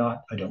somewhere or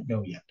not, I don't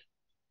know yet.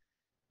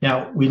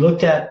 Now, we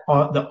looked at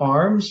the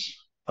arms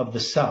of the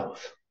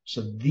South.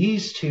 So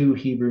these two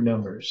Hebrew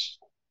numbers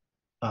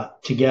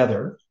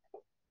together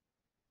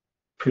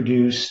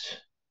produced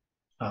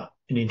an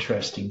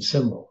interesting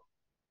symbol,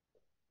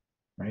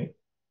 right?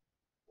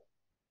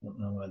 I don't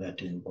know why that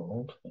didn't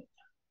bold, but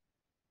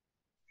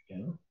there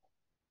we go.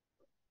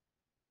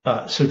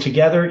 So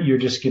together, you're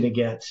just going to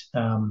get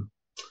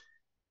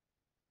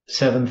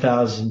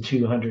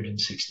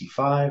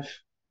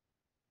 7,265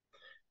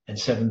 and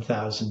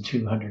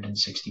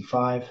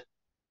 7,265.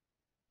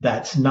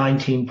 That's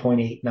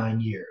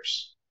 19.89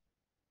 years,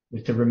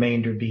 with the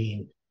remainder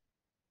being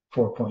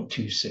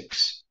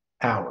 4.26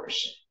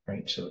 hours,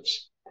 right? So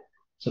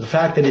the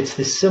fact that it's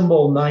the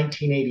symbol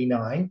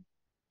 1989,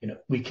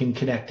 we can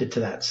connect it to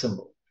that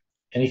symbol.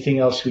 Anything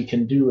else we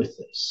can do with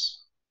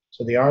this?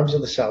 So the arms of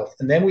the South,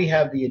 and then we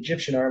have the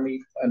Egyptian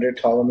army under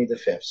Ptolemy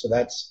V. So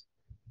that's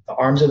the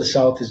arms of the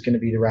South is going to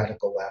be the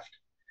radical left.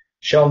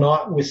 Shall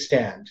not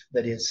withstand,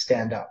 that is,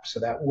 stand up. So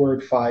that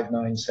word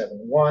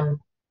 5971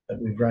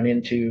 that we've run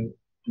into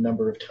a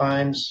number of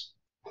times.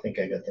 I think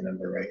I got the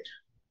number right.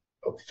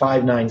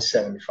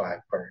 5975,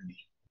 pardon me.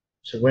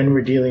 So when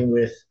we're dealing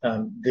with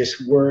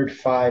this word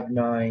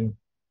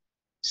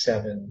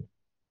 597,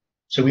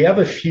 so we have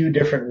a few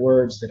different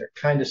words that are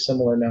kind of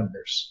similar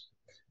numbers,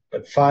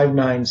 but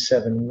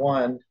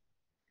 5971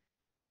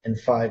 and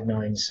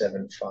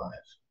 5975.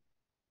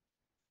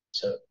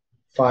 So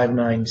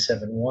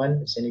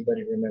 5971, does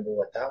anybody remember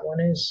what that one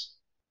is?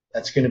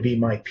 That's going to be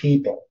my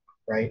people,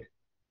 right?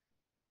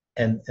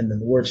 And then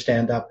the word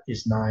stand up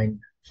is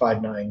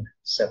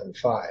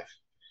 5975.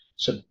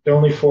 So there are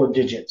only 4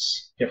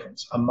 digits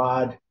difference.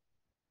 Ahmad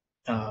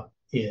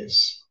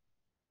is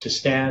to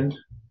stand,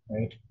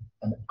 right?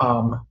 And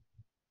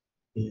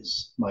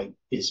is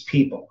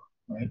people,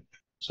 right?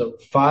 So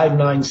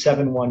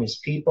 5971 is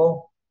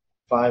people,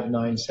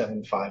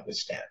 5975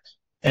 is stand.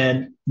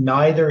 And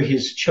neither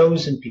his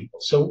chosen people.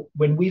 So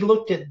when we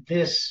looked at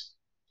this,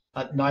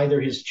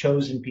 neither his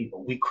chosen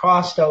people, we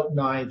crossed out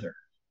neither.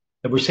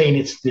 And we're saying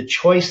it's the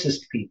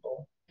choicest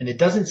people. And it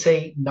doesn't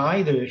say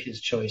neither his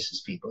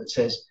choicest people. It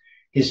says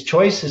his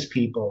choicest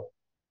people,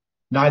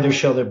 neither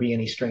shall there be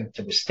any strength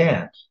to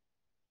withstand.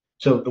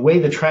 So the way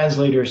the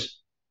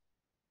translators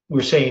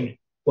were saying,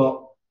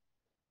 well,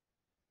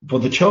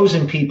 the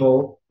chosen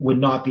people would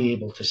not be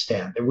able to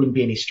stand. There wouldn't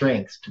be any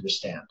strength to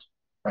withstand,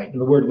 right? And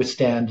the word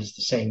withstand is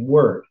the same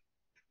word,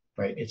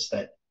 right? It's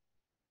that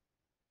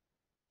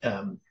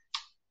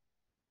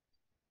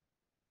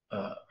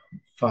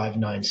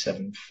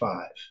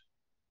 5975.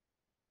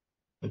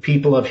 The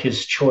people of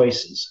his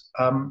choices.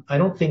 I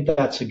don't think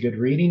that's a good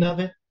reading of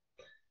it.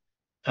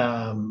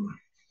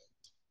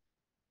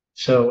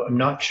 So I'm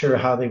not sure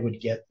how they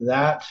would get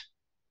that.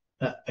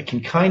 I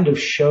can kind of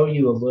show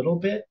you a little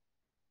bit.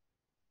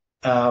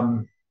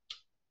 So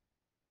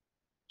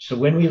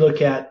when we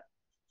look at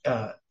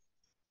I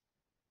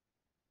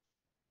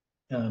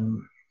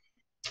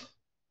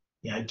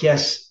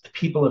guess the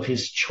people of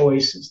his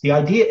choices. The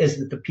idea is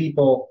that the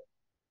people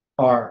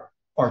are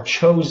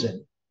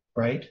chosen,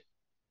 right?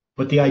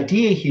 But the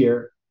idea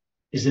here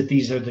is that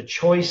these are the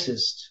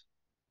choicest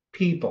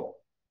people.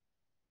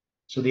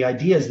 So the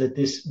idea is that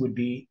this would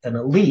be an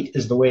elite,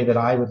 is the way that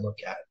I would look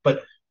at it.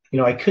 But,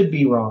 I could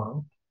be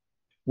wrong.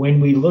 When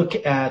we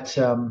look at,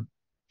 so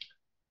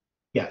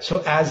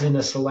as in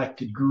a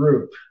selected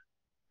group.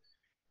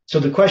 So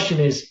the question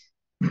is,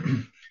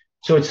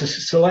 so it's a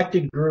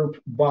selected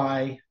group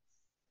by,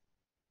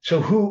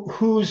 so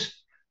whose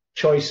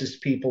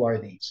choicest people are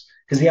these?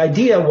 Because the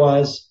idea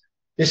was,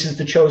 this is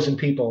the chosen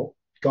people,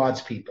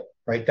 God's people,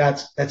 right?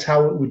 That's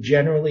how it would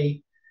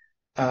generally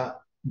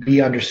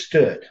be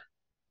understood,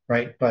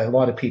 right? By a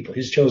lot of people,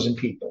 his chosen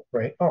people,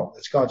 right? Oh,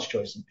 it's God's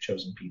chosen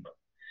people.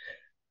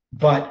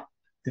 But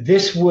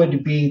this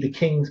would be the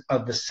king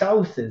of the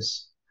south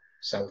is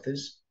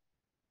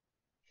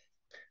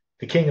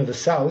the king of the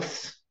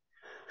south's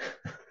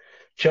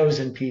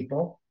chosen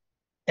people.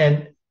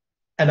 And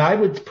I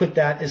would put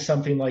that as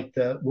something like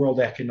the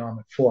World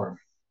Economic Forum.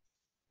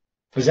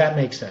 Does that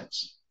make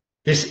sense?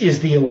 This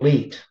is the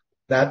elite.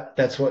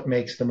 That's what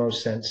makes the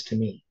most sense to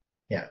me.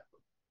 Yeah.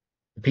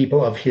 The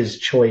people of his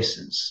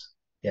choices.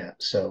 Yeah.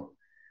 So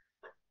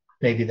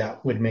maybe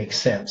that would make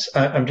sense.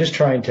 I'm just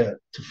trying to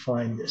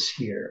find this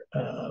here.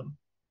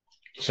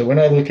 So when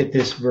I look at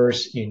this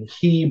verse in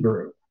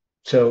Hebrew,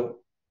 so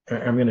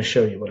I'm going to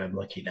show you what I'm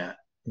looking at.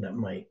 And that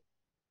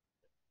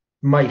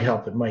might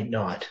help, it might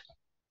not.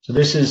 So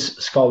this is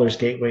Scholar's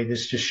Gateway.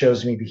 This just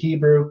shows me the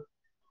Hebrew.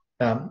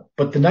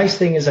 But the nice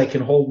thing is I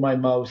can hold my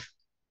mouse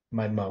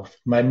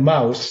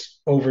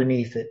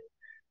underneath it,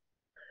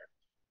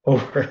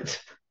 over it.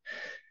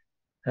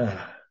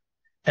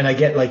 And I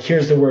get like,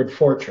 here's the word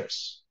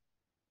fortress.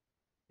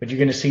 But you're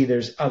going to see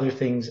there's other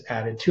things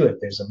added to it.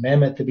 There's a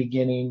mem at the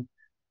beginning.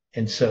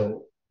 And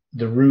so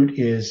the root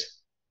is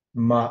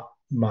mapsir.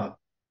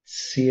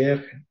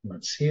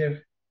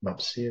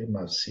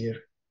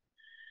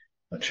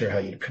 Not sure how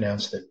you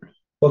pronounce it.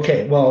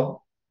 Okay,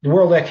 well, the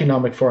World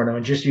Economic Forum,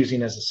 I'm just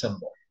using as a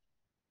symbol.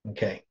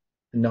 Okay,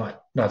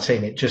 not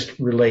saying it just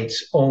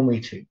relates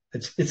only to.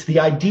 It's the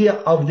idea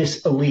of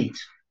this elite.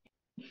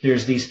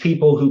 There's these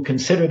people who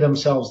consider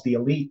themselves the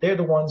elite. They're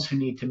the ones who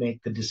need to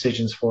make the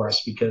decisions for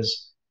us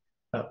because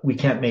we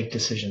can't make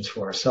decisions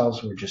for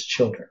ourselves. We're just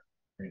children.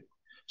 Right?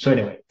 So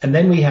anyway, and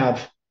then we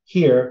have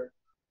here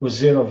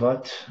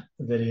Wazirovat,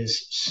 that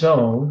is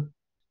sown,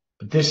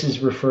 but this is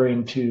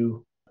referring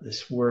to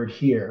this word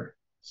here.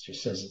 It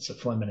just says it's a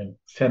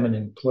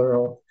feminine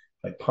plural.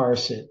 If I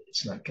parse it,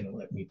 it's not going to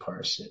let me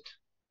parse it.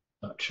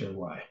 Not sure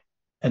why.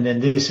 And then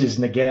this is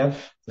Negev,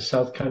 the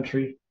south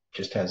country,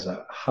 just has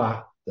a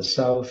ha, the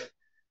south.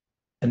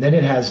 And then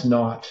it has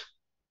not,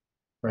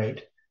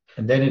 right?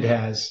 And then it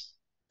has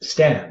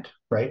stand,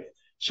 right?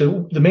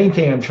 So the main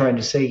thing I'm trying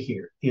to say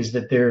here is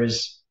that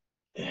this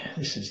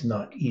is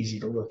not easy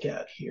to look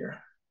at here.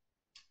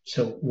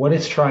 So what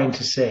it's trying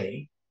to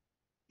say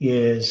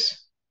is,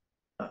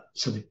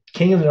 so the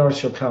king of the north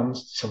shall come,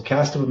 shall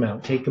cast up a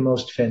mount, take the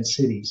most fenced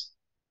cities,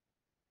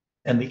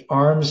 and the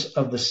arms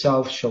of the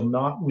south shall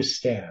not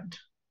withstand.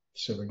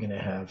 So we're going to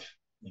have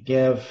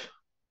Negev,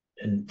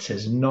 and it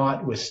says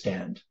not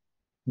withstand.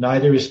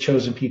 Neither is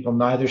chosen people,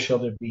 neither shall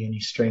there be any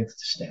strength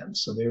to stand.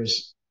 So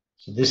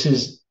this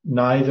is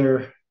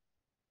neither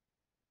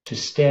to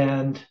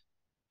stand,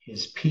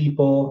 his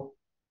people,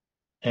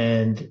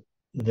 and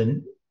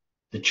the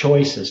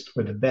choicest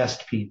or the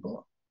best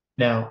people.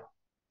 Now,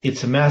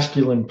 it's a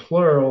masculine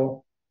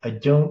plural.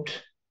 Doesn't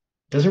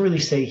really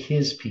say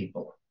his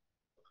people.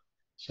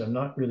 So I'm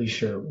not really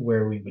sure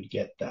where we would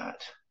get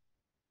that.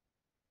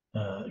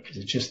 Because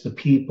it's just the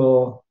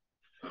people.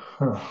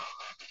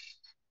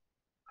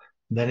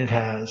 Then it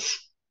has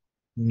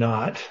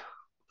not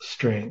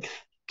strength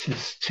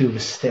to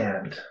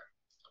withstand,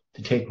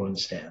 to take one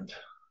stand.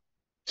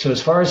 So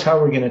as far as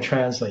how we're going to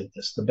translate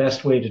this, the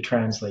best way to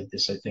translate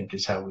this, I think,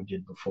 is how we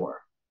did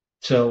before.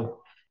 So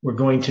we're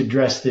going to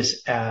address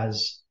this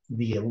as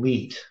the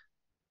elite,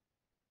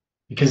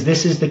 because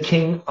this is the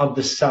king of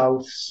the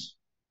south's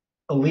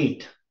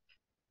elite.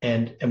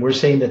 And we're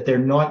saying that they're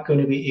not going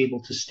to be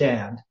able to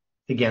stand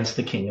against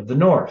the king of the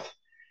north.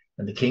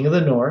 And the king of the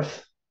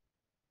north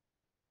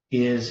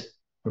is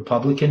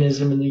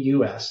republicanism in the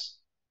U.S.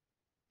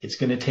 It's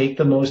going to take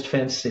the most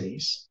fenced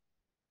cities,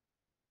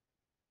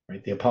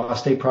 right? The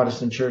apostate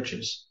Protestant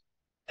churches,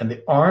 and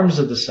the arms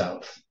of the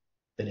south,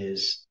 that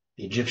is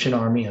the Egyptian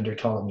army under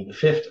Ptolemy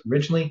V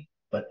originally,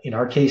 but in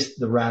our case,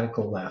 the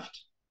radical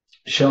left,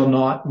 shall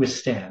not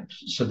withstand.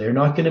 So they're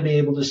not going to be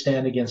able to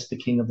stand against the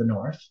king of the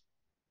north.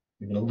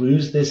 You're going to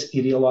lose this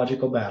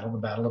ideological battle, the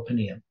Battle of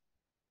Paneum.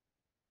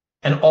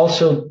 And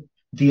also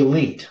the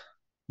elite.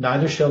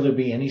 Neither shall there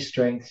be any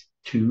strength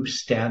to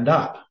stand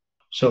up.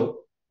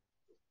 So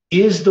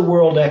is the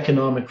World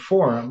Economic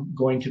Forum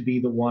going to be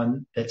the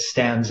one that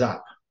stands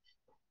up,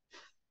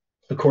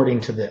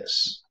 according to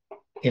this,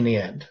 in the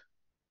end?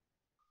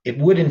 It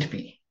wouldn't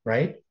be,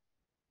 right?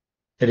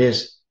 That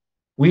is,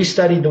 we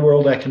studied the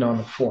World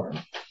Economic Forum,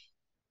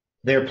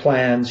 their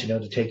plans,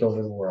 to take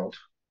over the world,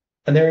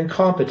 and they're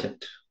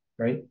incompetent,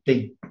 right?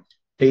 They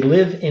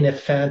live in a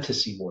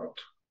fantasy world.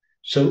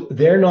 So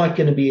they're not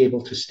going to be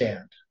able to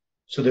stand.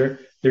 So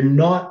they're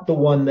not the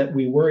one that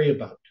we worry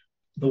about.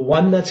 The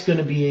one that's going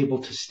to be able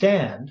to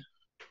stand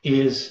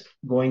is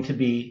going to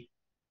be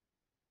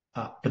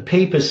the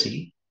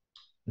papacy.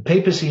 The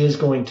papacy is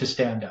going to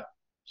stand up.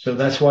 So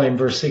that's why in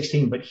verse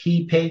 16, but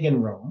he,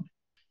 pagan Rome,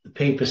 the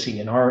papacy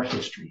in our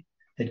history,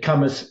 that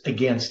cometh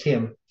against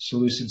him,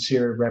 Seleucid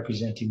Syria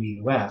representing the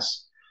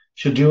U.S.,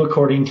 shall do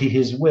according to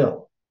his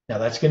will. Now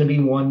that's going to be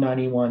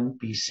 191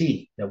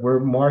 BC. Now we're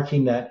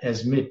marking that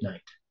as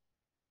midnight,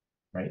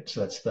 right? So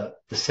that's the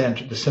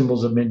center. The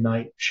symbols of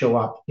midnight show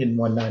up in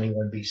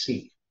 191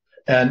 BC.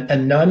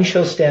 and none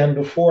shall stand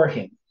before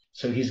him.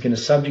 So he's going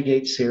to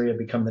subjugate Syria,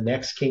 become the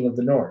next king of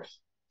the north.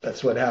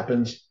 That's what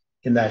happens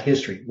in that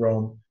history.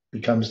 Rome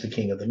becomes the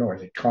king of the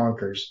north. It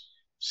conquers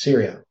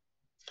Syria.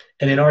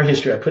 And in our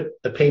history, I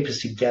put the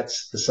papacy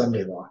gets the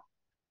Sunday law.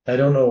 I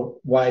don't know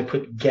why I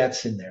put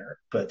gets in there,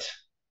 but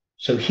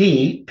so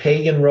he,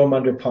 pagan Rome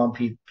under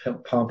Pompey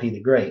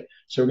the Great.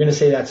 So we're going to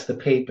say that's the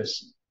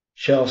papacy,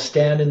 shall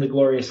stand in the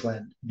glorious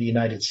land, the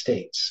United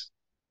States,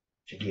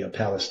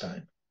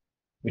 Judea-Palestine,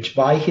 which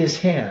by his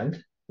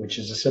hand, which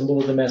is a symbol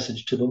of the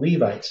message to the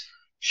Levites,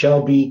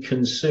 shall be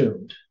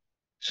consumed.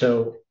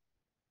 So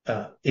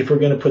if we're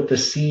going to put the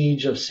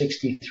siege of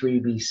 63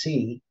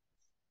 BC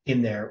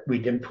in there, we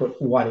didn't put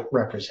what it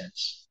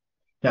represents.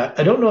 Now,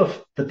 I don't know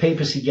if the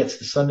papacy gets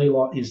the Sunday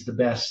law is the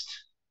best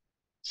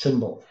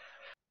symbol.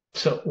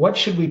 So what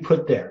should we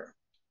put there?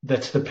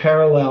 That's the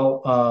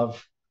parallel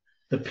of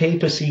the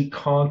papacy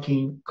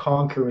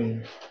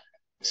conquering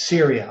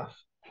Syria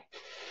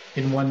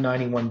in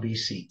 191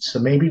 BC. So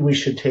maybe we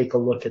should take a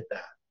look at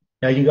that.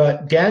 Now you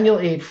got Daniel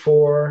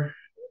 8:4,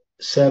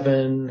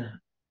 7,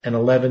 and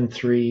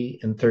 11:3,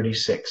 and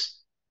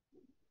 36.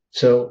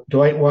 So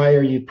Dwight, why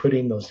are you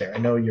putting those there? I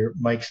know your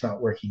mic's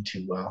not working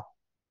too well.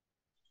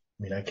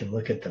 I mean, I can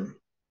look at them.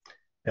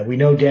 Now we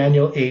know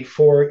Daniel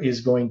 8:4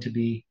 is going to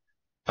be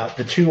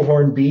the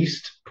two-horned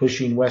beast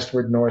pushing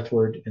westward,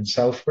 northward, and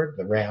southward,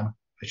 the ram,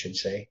 I should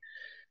say,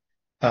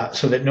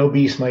 so that no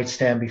beast might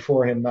stand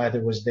before him, neither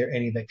was there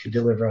any that could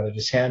deliver out of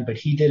his hand, but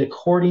he did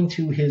according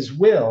to his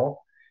will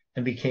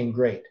and became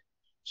great.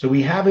 So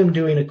we have him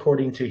doing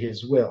according to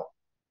his will.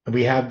 And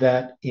we have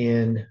that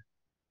in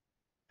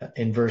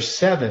verse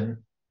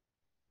 7.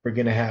 We're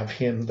going to have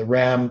him, the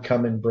ram,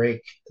 come and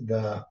break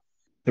the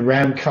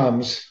ram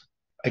comes.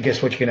 I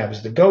guess what you're going to have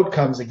is the goat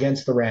comes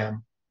against the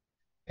ram,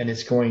 and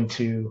it's going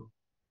to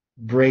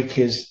break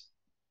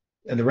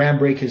the ram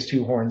break his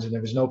two horns, and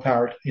there was no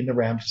power in the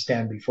ram to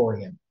stand before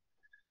him.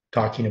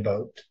 Talking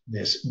about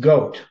this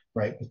goat,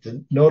 right, with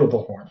the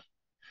notable horn.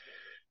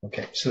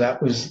 Okay, so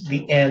that was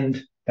the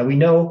end. Now we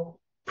know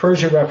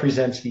Persia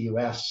represents the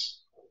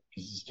U.S.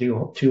 because it's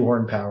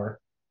two-horn power.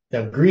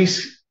 Now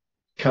Greece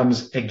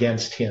comes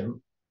against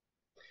him.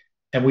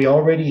 And we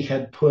already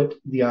had put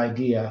the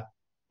idea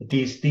that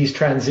these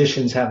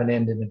transitions have an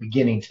end and a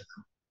beginning to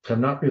them. So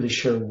I'm not really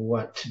sure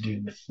what to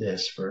do with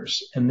this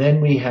verse. And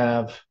then we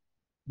have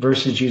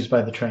verses used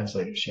by the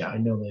translators. Yeah, I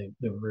know the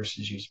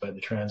verses used by the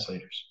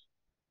translators.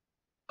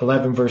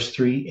 11 verse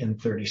 3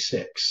 and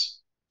 36.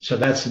 So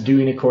that's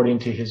doing according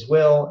to his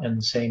will, and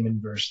the same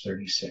in verse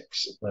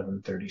 36,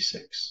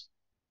 11:36.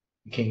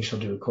 The king shall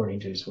do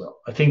according to his will.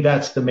 I think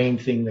that's the main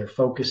thing they're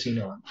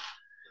focusing on.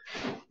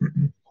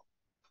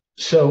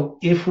 So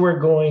if we're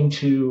going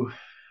to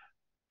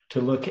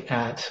look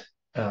at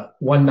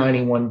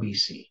 191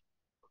 BC.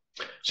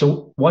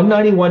 So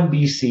 191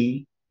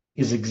 BC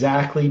is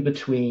exactly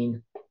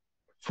between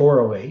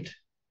 408,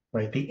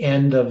 right? The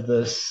end of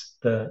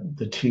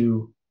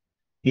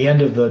the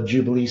end of the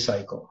Jubilee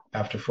cycle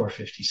after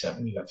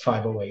 457. You got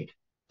 508,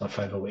 not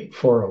 508,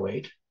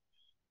 408.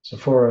 So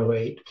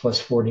 408 plus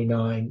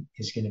 49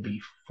 is going to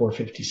be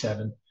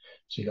 457.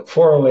 So you got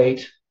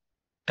 408,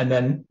 and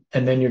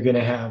then you're going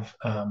to have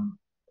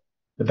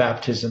the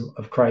baptism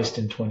of Christ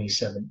in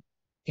 27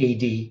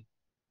 AD,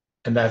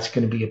 and that's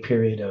going to be a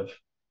period of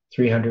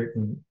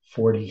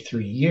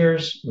 343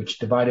 years, which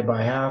divided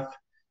by half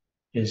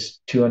is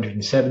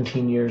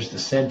 217 years. The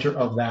center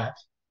of that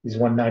is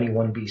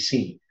 191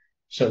 BC.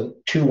 So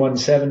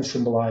 217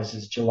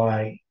 symbolizes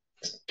July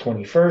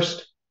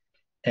 21st,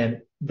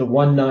 and the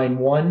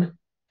 191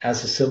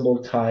 as a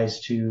symbol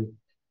ties to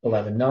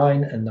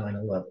 11:9 and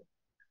 9:11.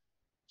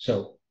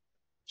 So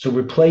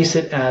replace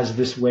it as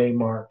this way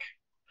mark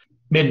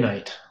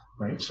midnight,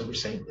 right? So we're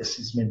saying this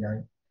is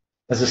midnight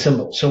as a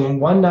symbol. So in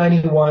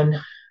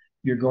 191,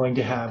 you're going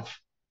to have,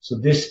 so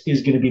this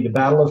is going to be the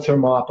Battle of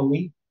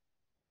Thermopylae.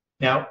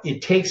 Now,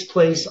 it takes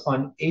place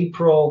on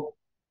April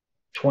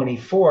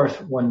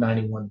 24th,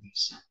 191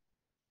 BC.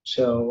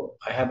 So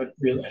I don't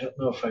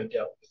know if I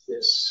dealt with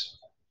this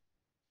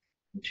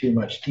in too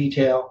much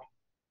detail.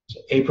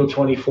 So April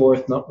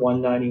 24th,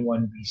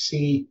 191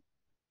 BC.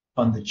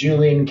 On the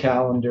Julian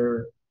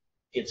calendar,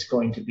 it's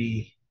going to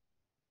be,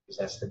 because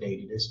that's the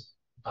date it is,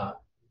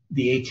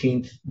 the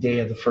 18th day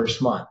of the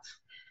first month.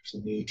 So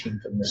the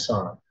 18th of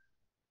Nisan.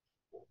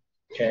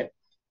 Okay.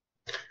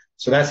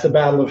 So that's the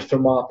Battle of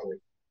Thermopylae.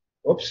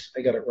 Whoops,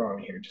 I got it wrong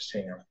here. Just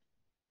hang on.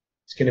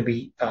 It's going to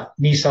be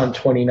Nisan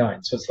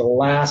 29. So it's the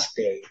last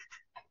day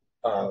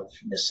of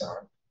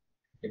Nisan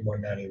in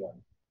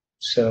 191.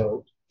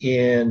 So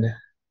in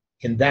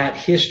that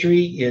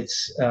history,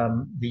 it's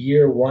the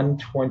year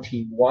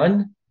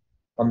 121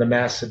 on the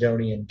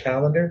Macedonian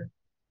calendar.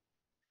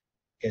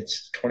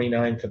 It's the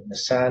 29th of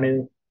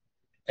Nisanu,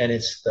 and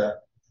it's the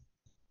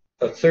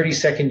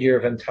 32nd year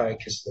of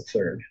Antiochus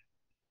III.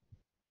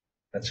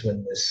 That's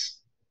when this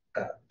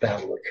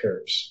battle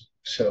occurs.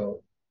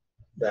 So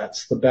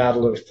that's the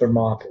Battle of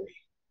Thermopylae.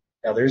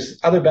 Now, there's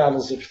other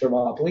battles of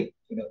Thermopylae.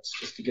 It's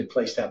just a good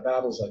place to have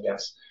battles, I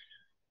guess.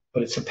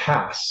 But it's a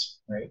pass,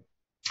 right?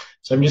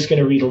 So I'm just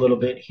going to read a little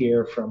bit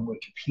here from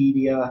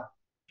Wikipedia,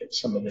 get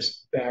some of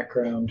this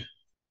background.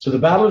 So the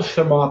Battle of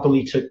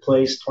Thermopylae took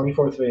place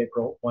 24th of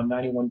April,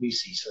 191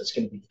 BC. So it's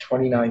going to be the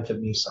 29th of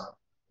Nisan.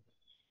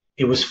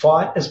 It was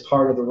fought as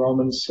part of the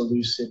Roman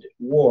Seleucid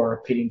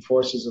War, pitting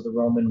forces of the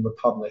Roman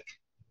Republic,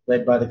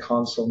 led by the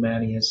consul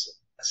Manius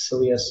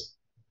Acilius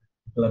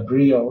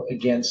Labrio,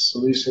 against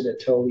Seleucid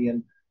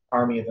Aetolian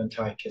army of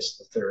Antiochus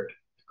III the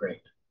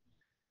Great.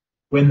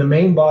 When the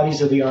main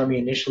bodies of the army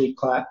initially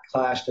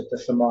clashed at the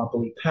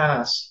Thermopylae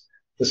Pass,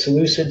 the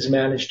Seleucids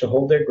managed to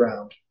hold their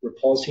ground,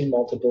 repulsing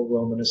multiple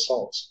Roman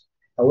assaults.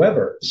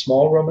 However, a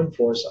small Roman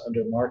force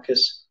under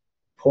Marcus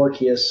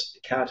Porcius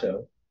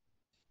Cato,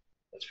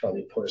 that's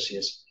probably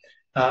Porcius,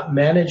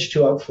 managed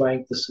to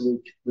outflank the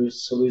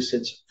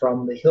Seleucids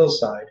from the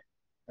hillside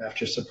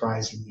after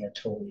surprising the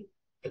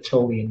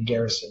Aetolian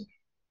garrison.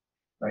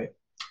 Right.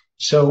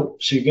 So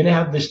you're going to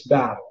have this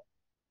battle.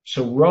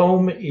 So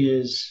Rome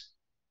is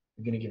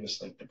going to give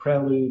us like the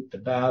prelude, the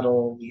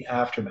battle, the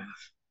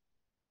aftermath.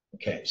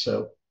 Okay,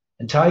 so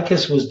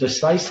Antiochus was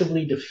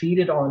decisively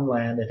defeated on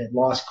land and had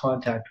lost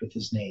contact with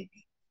his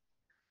navy.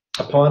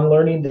 Upon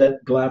learning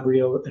that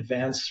Glabrio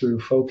advanced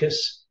through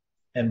Phocis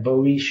and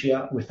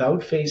Boeotia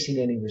without facing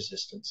any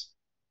resistance,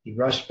 he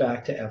rushed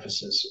back to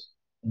Ephesus,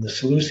 and the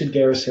Seleucid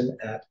garrison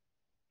at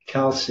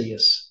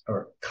Chalcis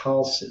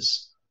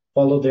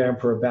followed their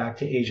emperor back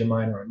to Asia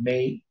Minor in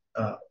May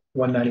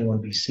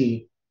 191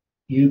 BC.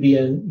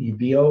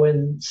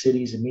 Euboean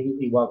cities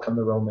immediately welcomed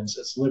the Romans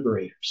as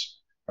liberators.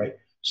 Right.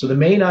 So the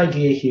main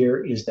idea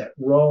here is that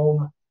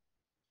Rome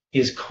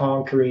is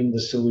conquering the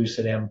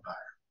Seleucid Empire.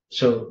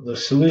 So the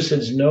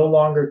Seleucids no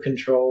longer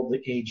control the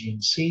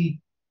Aegean Sea,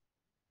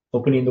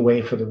 opening the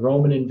way for the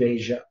Roman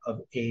invasion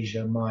of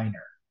Asia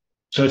Minor.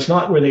 So it's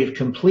not where they've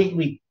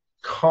completely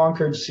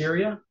conquered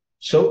Syria.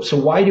 So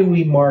why do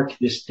we mark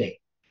this date?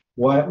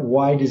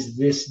 Why does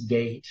this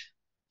date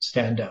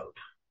stand out?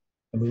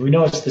 I mean, we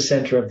know it's the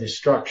center of this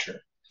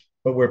structure,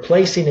 but we're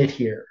placing it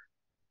here,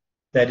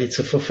 that it's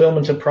a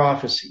fulfillment of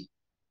prophecy,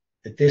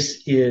 that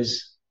this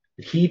is,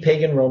 that he,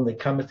 pagan Rome, that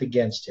cometh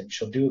against him,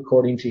 shall do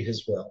according to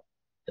his will,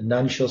 and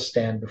none shall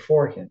stand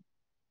before him.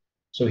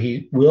 So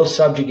he will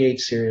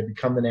subjugate Syria,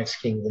 become the next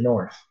king of the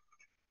north.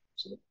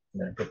 So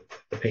the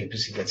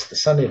papacy gets the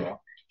Sunday law.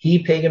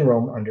 He, pagan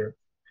Rome, under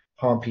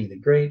Pompey the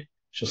Great,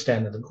 shall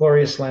stand in the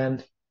glorious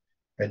land.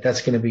 Right,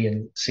 that's going to be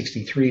in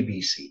 63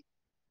 BC.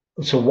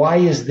 So why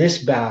is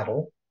this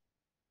battle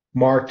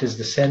marked as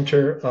the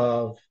center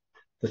of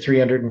the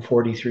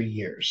 343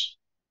 years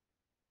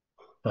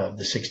of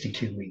the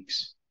 62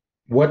 weeks?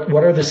 What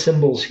are the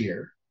symbols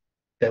here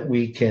that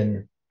we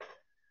can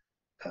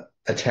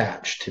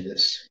attach to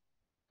this?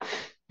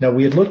 Now,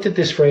 we had looked at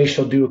this phrase,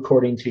 shall do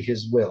according to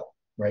his will,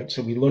 right?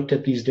 So we looked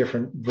at these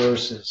different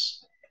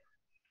verses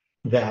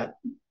that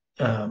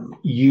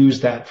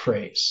use that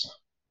phrase.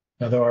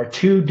 Now, there are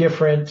two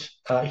different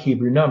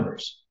Hebrew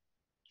numbers.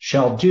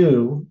 Shall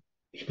do,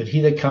 but he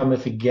that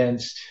cometh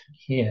against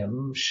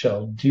him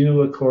shall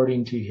do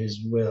according to his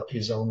will,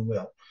 his own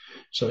will.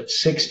 So it's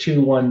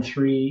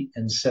 6213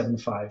 and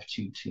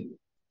 7522.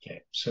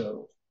 Okay,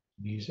 so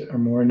these are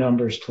more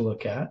numbers to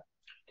look at.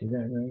 Do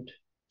that right?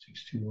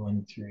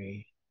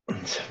 6213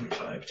 and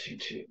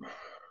 7522.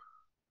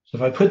 So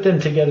if I put them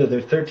together,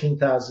 they're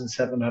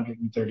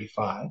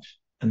 13,735.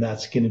 And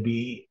that's going to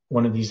be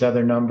one of these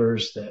other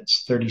numbers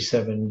that's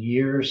 37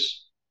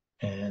 years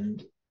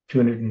and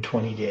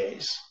 220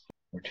 days,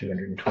 or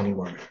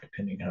 221,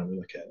 depending how we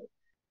look at it.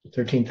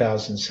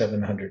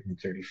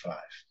 13,735.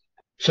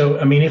 So,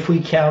 I mean, if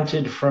we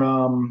counted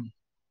from,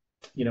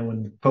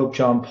 when Pope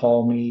John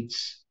Paul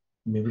meets,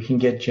 I mean, we can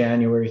get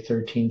January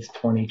 13th,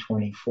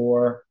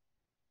 2024.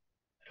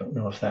 I don't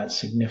know if that's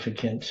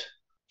significant.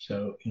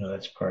 So,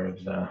 that's part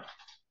of the,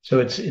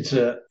 so it's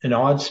an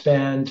odd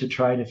span to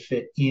try to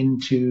fit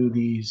into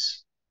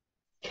these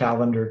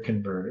calendar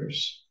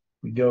converters.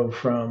 We go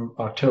from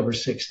October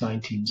 6,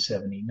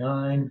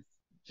 1979,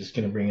 just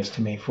going to bring us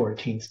to May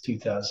 14th,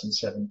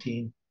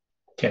 2017.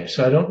 Okay,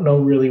 so I don't know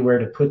really where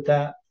to put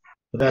that,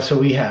 but that's what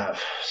we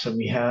have. So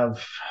we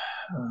have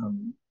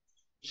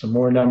some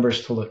more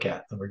numbers to look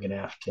at that we're going to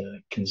have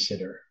to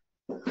consider.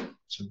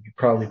 So we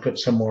probably put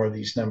some more of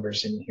these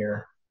numbers in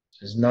here. It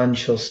says, none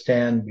shall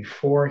stand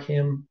before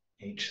him,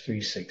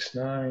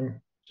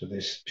 H369. So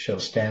this shall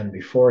stand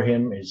before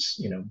him is,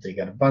 they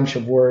got a bunch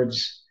of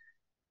words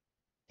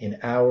in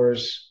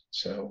hours.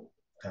 So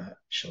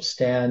shall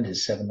stand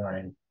is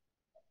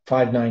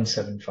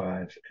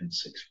 5975 and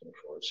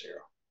 6440.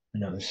 I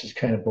know this is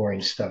kind of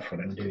boring stuff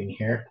what I'm doing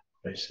here.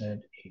 But I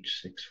said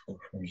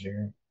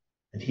H6440.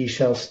 And he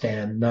shall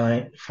stand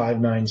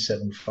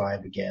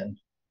 5975 again.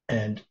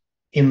 And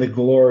in the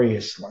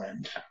glorious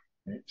land.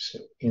 Right? So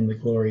in the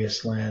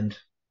glorious land,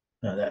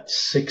 that's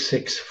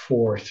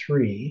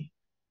 6643.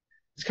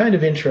 It's kind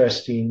of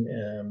interesting.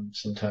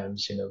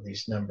 Sometimes,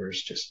 these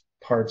numbers, just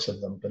parts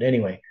of them. But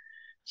anyway,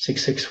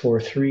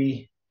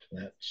 6643,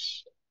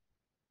 that's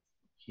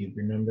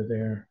Hebrew number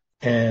there.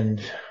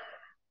 And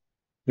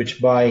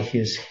which by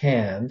his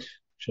hand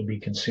shall be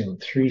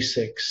consumed.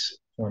 36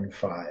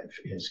 6.15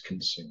 is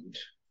consumed.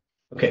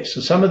 Okay,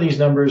 so some of these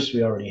numbers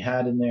we already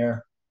had in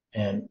there,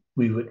 and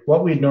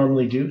what we'd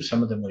normally do,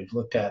 some of them we've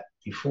looked at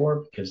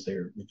before because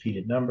they're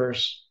repeated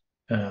numbers.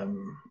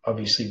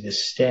 Obviously the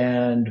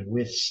stand,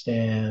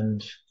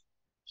 withstand,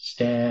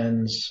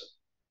 stands,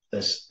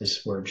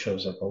 this word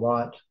shows up a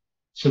lot.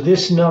 So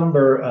this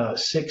number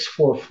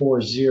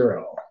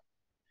 6440,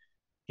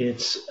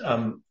 it's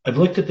I've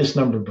looked at this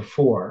number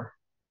before.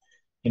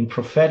 In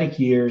prophetic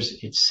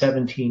years, it's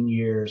 17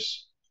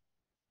 years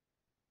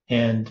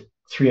and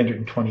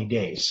 320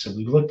 days. So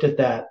we looked at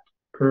that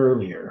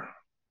earlier.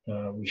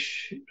 We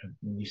should, at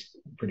least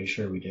I'm pretty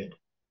sure we did.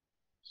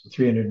 So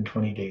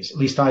 320 days. At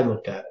least I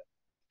looked at it.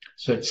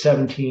 So it's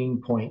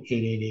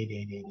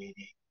 17.888888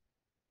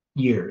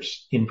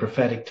 years in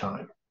prophetic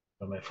time.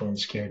 Oh, my phone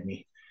scared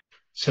me.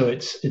 So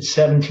it's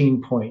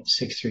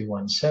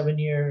 17.6317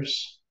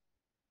 years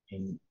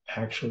in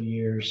actual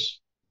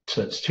years.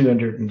 So it's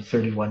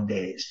 231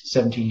 days,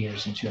 17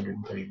 years and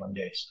 231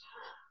 days.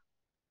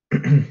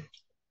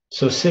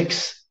 So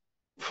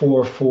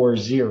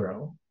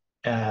 6440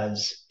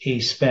 as a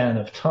span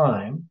of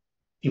time,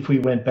 if we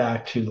went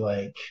back to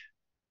like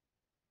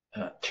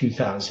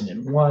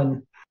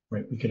 2001,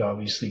 right, we could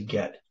obviously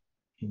get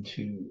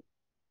into,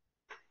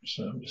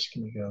 so I'm just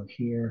going to go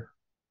here.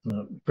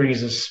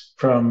 Brings us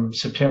from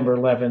September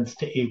 11th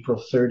to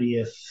April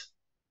 30th,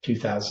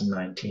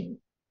 2019.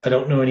 I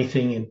don't know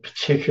anything in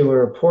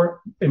particular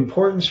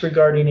importance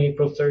regarding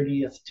April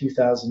 30th,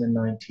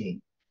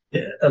 2019.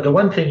 The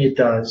one thing it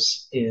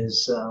does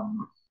is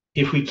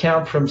if we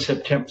count from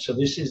September, so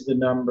this is the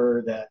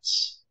number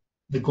that's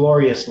the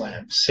glorious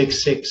lamb,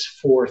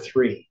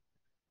 6643.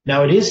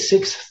 Now it is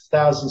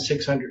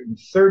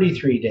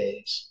 6,633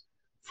 days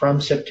from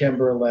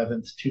September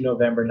 11th to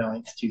November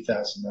 9th,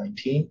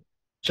 2019.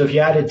 So if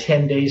you added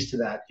 10 days to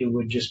that, it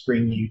would just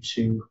bring you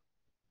to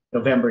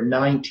November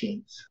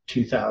 19th,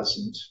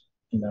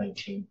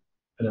 2019.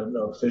 I don't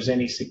know if there's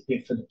any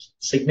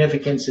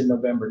significance in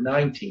November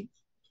 19th,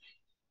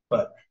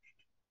 but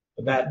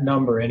that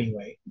number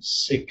anyway,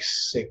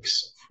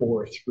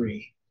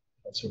 6643,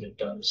 that's what it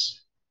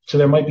does. So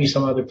there might be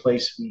some other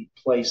place we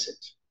place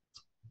it.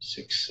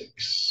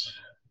 66.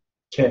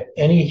 Okay,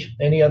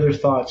 any other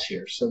thoughts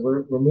here? So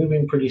we're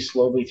moving pretty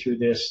slowly through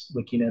this,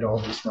 looking at all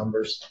these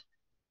numbers.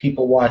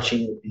 People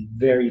watching would be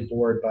very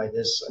bored by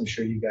this. I'm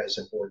sure you guys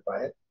are bored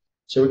by it.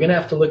 So we're going to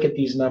have to look at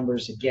these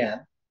numbers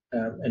again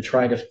and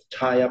try to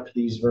tie up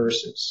these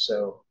verses.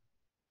 So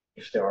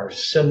if there are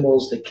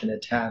symbols that can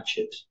attach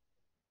it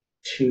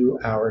to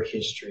our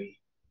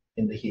history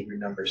in the Hebrew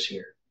numbers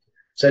here.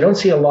 So I don't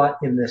see a lot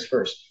in this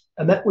verse,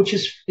 and that which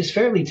is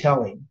fairly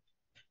telling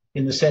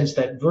in the sense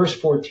that verse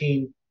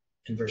 14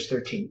 and verse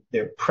 13,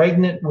 they're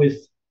pregnant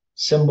with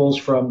symbols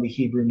from the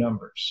Hebrew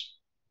numbers.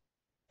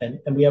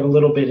 And we have a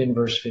little bit in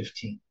verse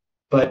 15.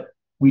 But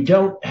we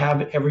don't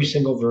have every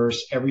single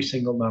verse, every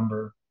single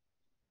number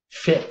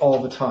fit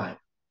all the time.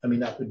 I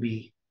mean, that would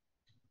be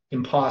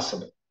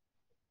impossible.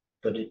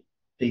 But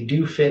they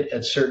do fit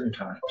at certain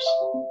times.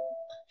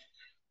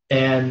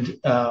 And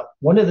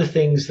one of the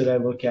things that I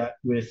look at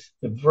with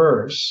the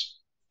verse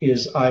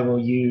is I will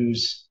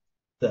use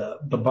the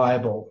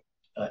Bible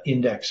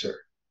indexer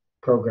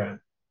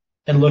program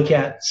and look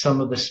at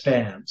some of the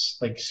spans.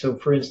 Like, so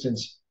for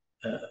instance,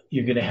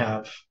 you're going to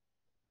have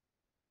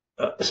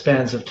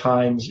spans of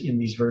times in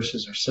these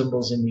verses or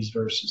symbols in these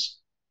verses.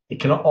 It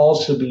can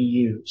also be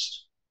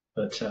used,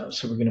 but so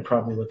we're going to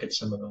probably look at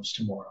some of those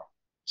tomorrow.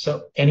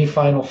 So any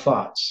final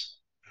thoughts?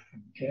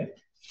 Okay,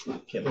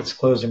 let's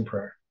close in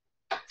prayer.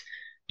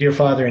 Dear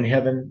Father in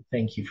heaven,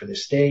 thank you for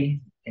this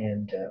day,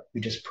 and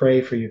we just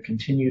pray for your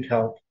continued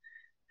help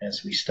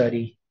as we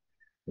study.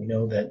 We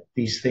know that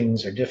these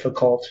things are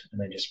difficult,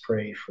 and I just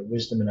pray for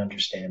wisdom and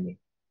understanding.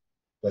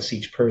 Bless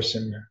each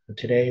person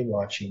today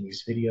watching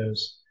these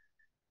videos,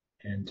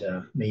 and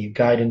may you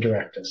guide and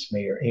direct us.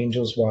 May your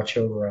angels watch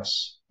over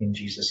us. In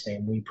Jesus'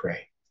 name we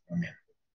pray. Amen.